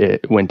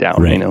 It went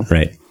down,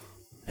 Right.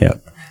 Yeah.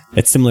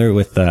 It's similar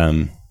with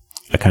a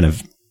kind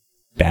of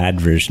bad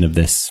version of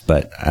this,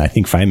 but I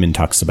think Feynman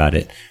talks about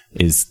it,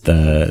 is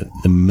the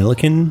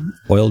Millikan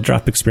oil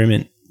drop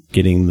experiment,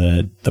 getting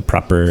the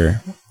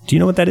proper, do you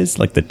know what that is?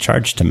 Like the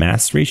charge to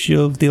mass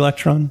ratio of the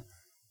electron?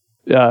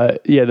 Yeah,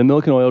 the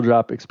milk and oil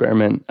drop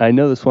experiment. I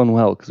know this one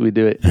well because we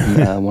do it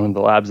in one of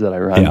the labs that I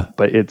run. Yeah.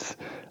 But it's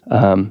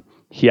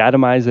he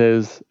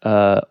atomizes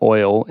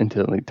oil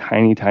into like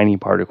tiny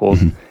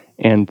particles,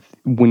 and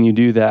when you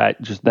do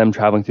that, just them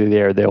traveling through the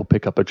air, they'll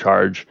pick up a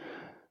charge.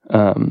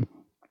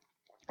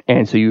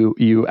 And so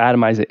you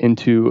atomize it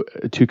into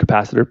two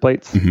capacitor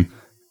plates,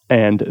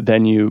 and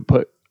then you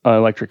put an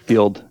electric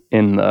field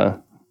in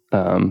the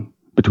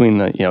between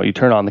the you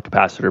turn on the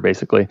capacitor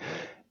basically,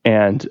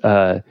 and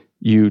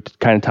you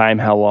kind of time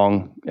how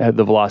long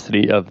the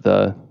velocity of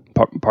the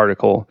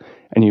particle,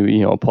 and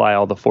you apply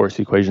all the force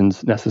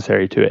equations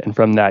necessary to it, and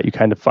from that you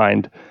kind of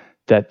find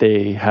that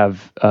they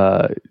have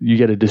you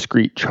get a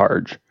discrete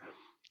charge.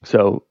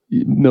 So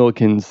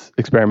Millikan's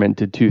experiment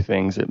did two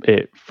things.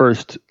 It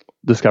first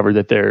discovered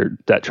that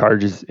that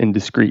charge is in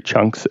discrete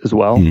chunks as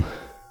well,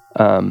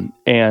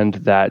 and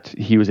that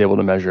he was able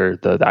to measure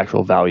the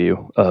actual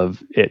value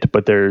of it.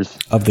 But there's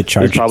of the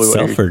charge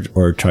itself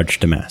or charge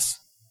to mass.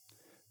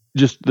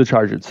 Just the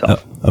charge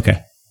itself. Oh,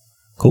 okay.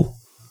 Cool.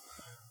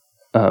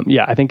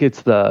 Yeah, I think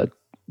it's the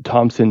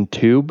Thomson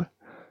tube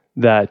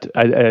that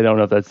I don't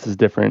know if that's as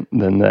different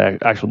than the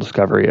actual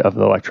discovery of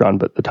the electron,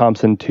 but the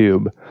Thomson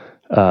tube,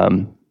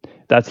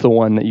 that's the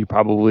one that you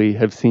probably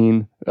have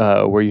seen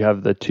where you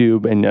have the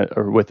tube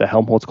or with the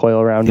Helmholtz coil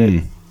around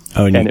it.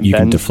 Oh, and you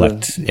can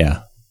deflect.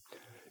 Yeah.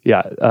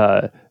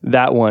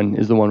 That one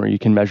is the one where you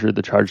can measure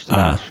the charge to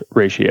mass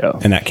ratio.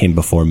 And that came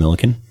before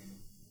Millikan?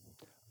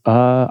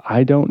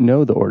 I don't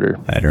know the order.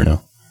 I don't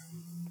know.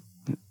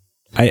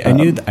 I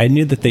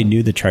knew that they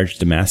knew the charge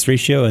to mass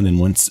ratio, and then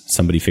once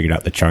somebody figured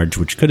out the charge,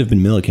 which could have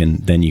been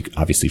Millikan, then you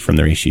obviously from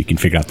the ratio you can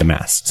figure out the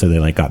mass. So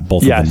they got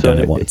both of them done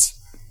at once.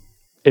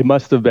 It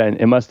must have been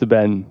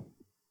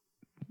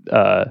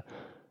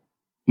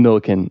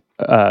Millikan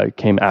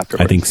came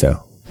afterwards. I think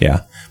so.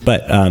 Yeah.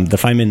 But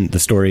the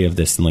story of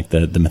this and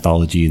the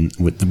mythology, and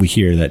we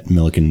hear that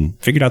Millikan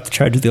figured out the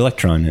charge of the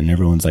electron, and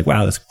everyone's like,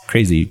 wow, that's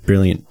crazy,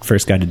 brilliant,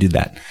 first guy to do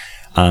that.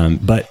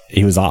 But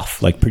he was off,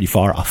 pretty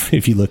far off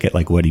if you look at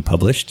what he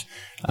published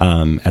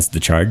as the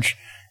charge.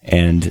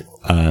 And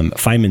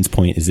Feynman's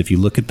point is if you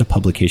look at the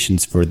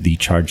publications for the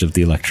charge of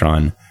the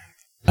electron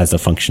as a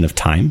function of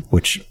time,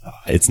 which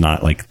it's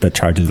not the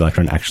charge of the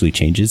electron actually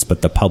changes,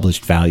 but the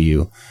published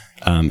value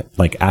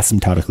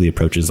asymptotically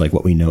approaches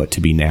what we know it to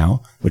be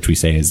now, which we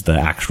say is the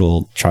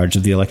actual charge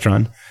of the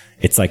electron.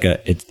 It's like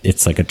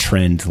a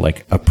trend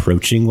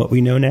approaching what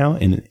we know now,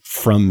 and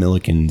from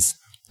Millikan's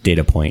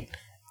data point,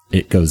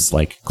 it goes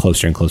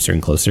closer and closer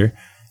and closer.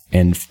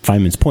 And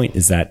Feynman's point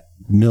is that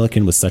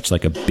Millikan was such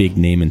a big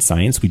name in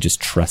science, we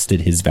just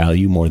trusted his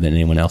value more than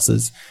anyone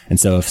else's. And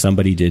so if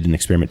somebody did an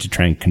experiment to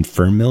try and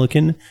confirm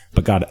Millikan,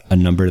 but got a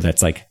number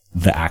that's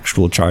the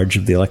actual charge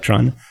of the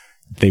electron,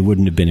 they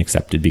wouldn't have been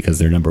accepted because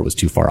their number was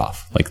too far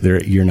off.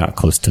 You're not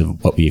close to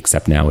what we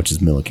accept now, which is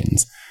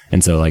Millikan's.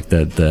 And so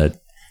the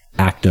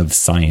act of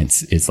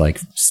science is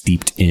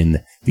steeped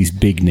in these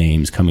big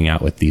names coming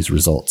out with these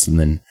results and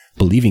then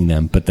believing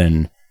them. But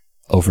then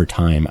over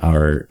time,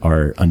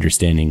 our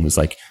understanding was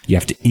you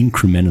have to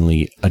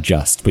incrementally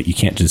adjust, but you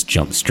can't just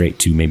jump straight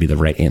to maybe the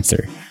right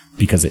answer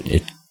because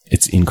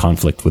it's in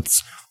conflict with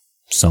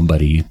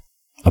somebody,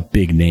 a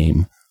big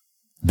name,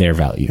 their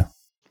value.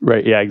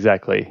 Right. Yeah,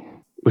 exactly.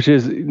 Which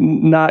is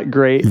not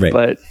great, right.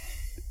 But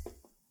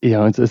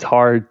it's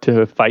hard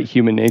to fight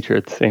human nature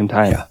at the same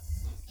time.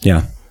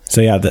 Yeah.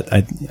 So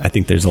I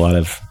think there's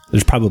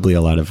probably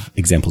a lot of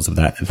examples of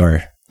that, of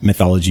our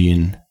mythology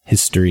and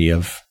history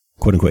of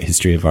quote unquote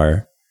history of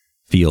our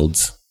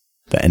fields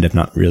that end up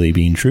not really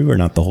being true, or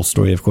not the whole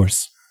story, of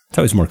course. It's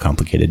always more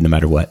complicated no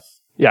matter what.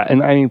 Yeah.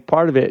 And I mean,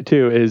 part of it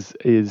too is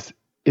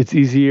it's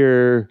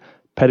easier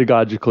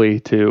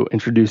pedagogically to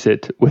introduce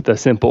it with a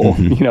simple,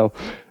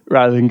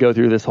 rather than go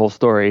through this whole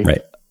story.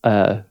 Right.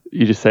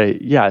 You just say,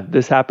 yeah,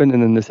 this happened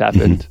and then this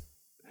happened.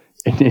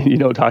 And you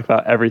don't talk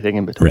about everything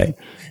in between. Right.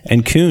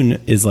 And Kuhn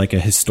is a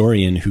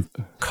historian who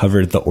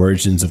covered the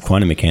origins of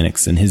quantum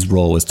mechanics, and his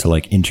role was to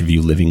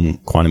interview living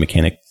quantum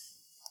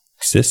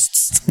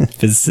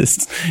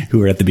physicists who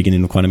were at the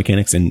beginning of quantum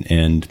mechanics. And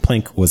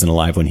Planck wasn't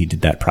alive when he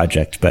did that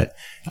project, but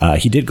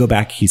he did go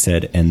back, he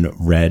said, and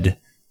read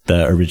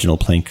the original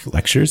Planck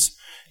lectures.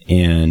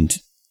 And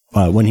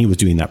when he was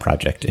doing that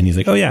project, and he's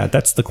like, oh yeah,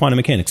 that's the quantum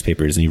mechanics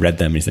papers. And he read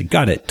them and he's like,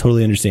 got it.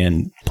 Totally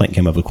understand. Planck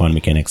came up with quantum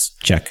mechanics.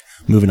 Check.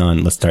 Moving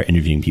on. Let's start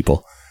interviewing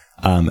people.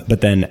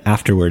 But then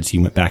afterwards he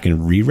went back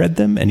and reread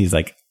them, and he's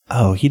like,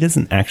 oh, he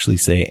doesn't actually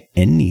say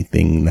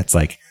anything that's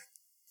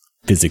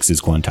physics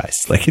is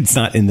quantized. It's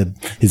not in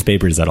his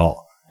papers at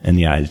all. And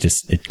yeah,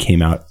 it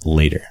came out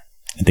later.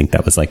 I think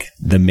that was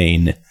the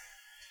main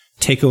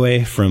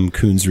takeaway from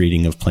Kuhn's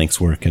reading of Planck's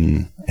work.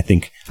 And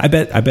I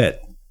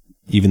bet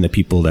even the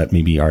people that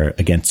maybe are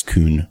against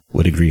Kuhn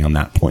would agree on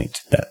that point,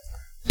 that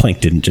Planck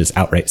didn't just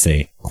outright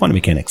say quantum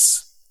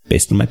mechanics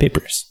based on my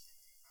papers.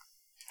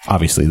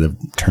 Obviously, the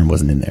term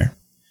wasn't in there.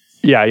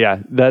 Yeah.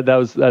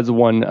 That's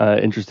one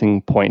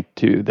interesting point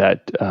too.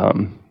 That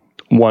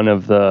one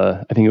of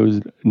the, I think it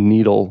was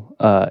Needle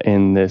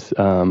in this.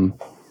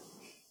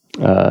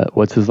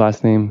 What's his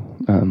last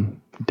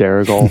name?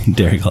 Derrigal.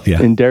 Derrigal,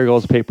 yeah. In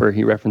Derrigal's paper,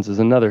 he references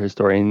another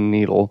historian,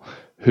 Needle,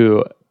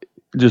 who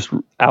just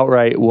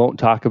outright won't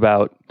talk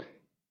about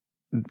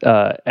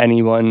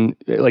anyone.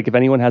 Like if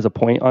anyone has a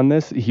point on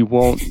this, he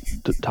won't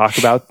talk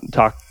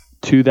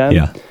to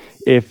them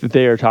if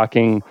they are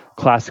talking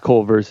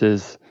classical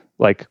versus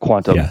like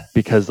quantum,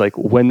 because like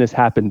when this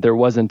happened, there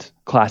wasn't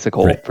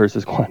classical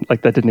versus quantum,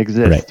 like that didn't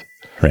exist.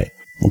 Right.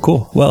 Well,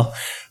 cool. Well,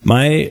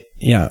 my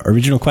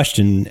original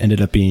question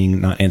ended up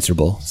being not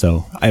answerable.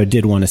 So I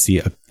did want to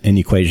see an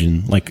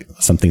equation, like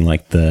something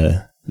like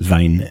the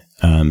Wien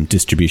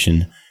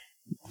distribution,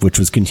 which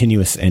was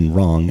continuous and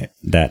wrong,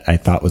 that I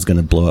thought was going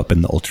to blow up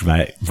in the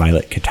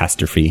ultraviolet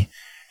catastrophe.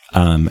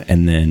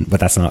 But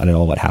that's not at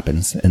all what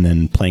happens. And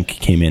then Planck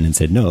came in and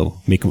said,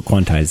 no, make it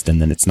quantized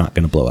and then it's not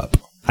going to blow up.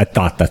 I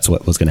thought that's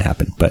what was going to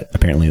happen, but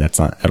apparently that's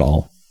not at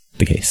all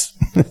the case.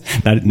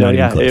 not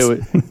even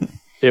close.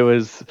 It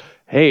was,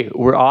 hey,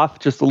 we're off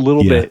just a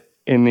little bit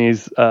in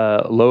these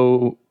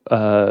small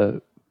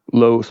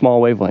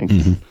wavelengths.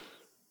 Mm-hmm.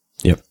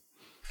 Yep.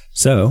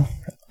 So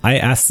I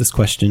asked this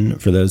question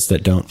for those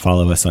that don't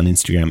follow us on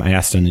Instagram. I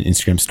asked on an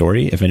Instagram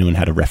story if anyone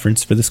had a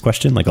reference for this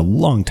question, like a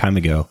long time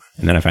ago.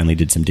 And then I finally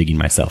did some digging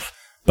myself.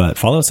 But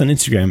follow us on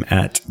Instagram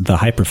at the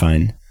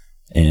Hyperfine.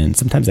 And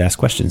sometimes I ask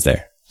questions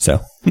there. So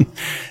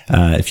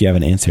if you have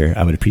an answer,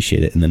 I would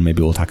appreciate it. And then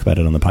maybe we'll talk about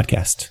it on the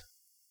podcast.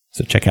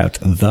 So check out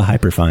the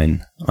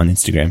Hyperfine on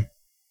Instagram.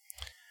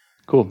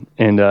 Cool.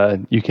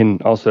 And you can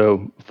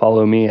also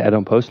follow me. I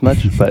don't post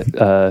much, but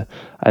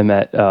I'm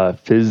at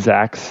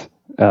PhysZax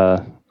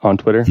on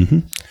Twitter. Mm-hmm.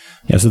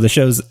 Yeah, so the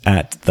show's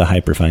at the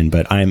Hyperfine,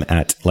 but I'm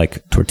at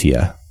like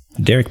tortilla.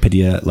 Derek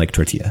Padilla like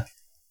tortilla.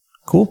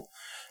 Cool.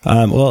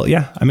 Well,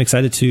 yeah, I'm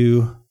excited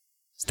to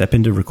step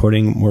into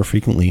recording more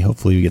frequently.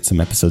 Hopefully we get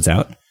some episodes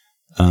out.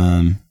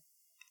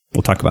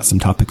 We'll talk about some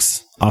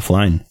topics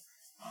offline.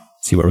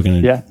 See what we're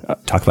going to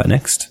talk about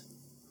next.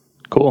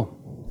 Cool.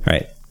 All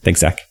right.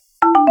 Thanks, Zach.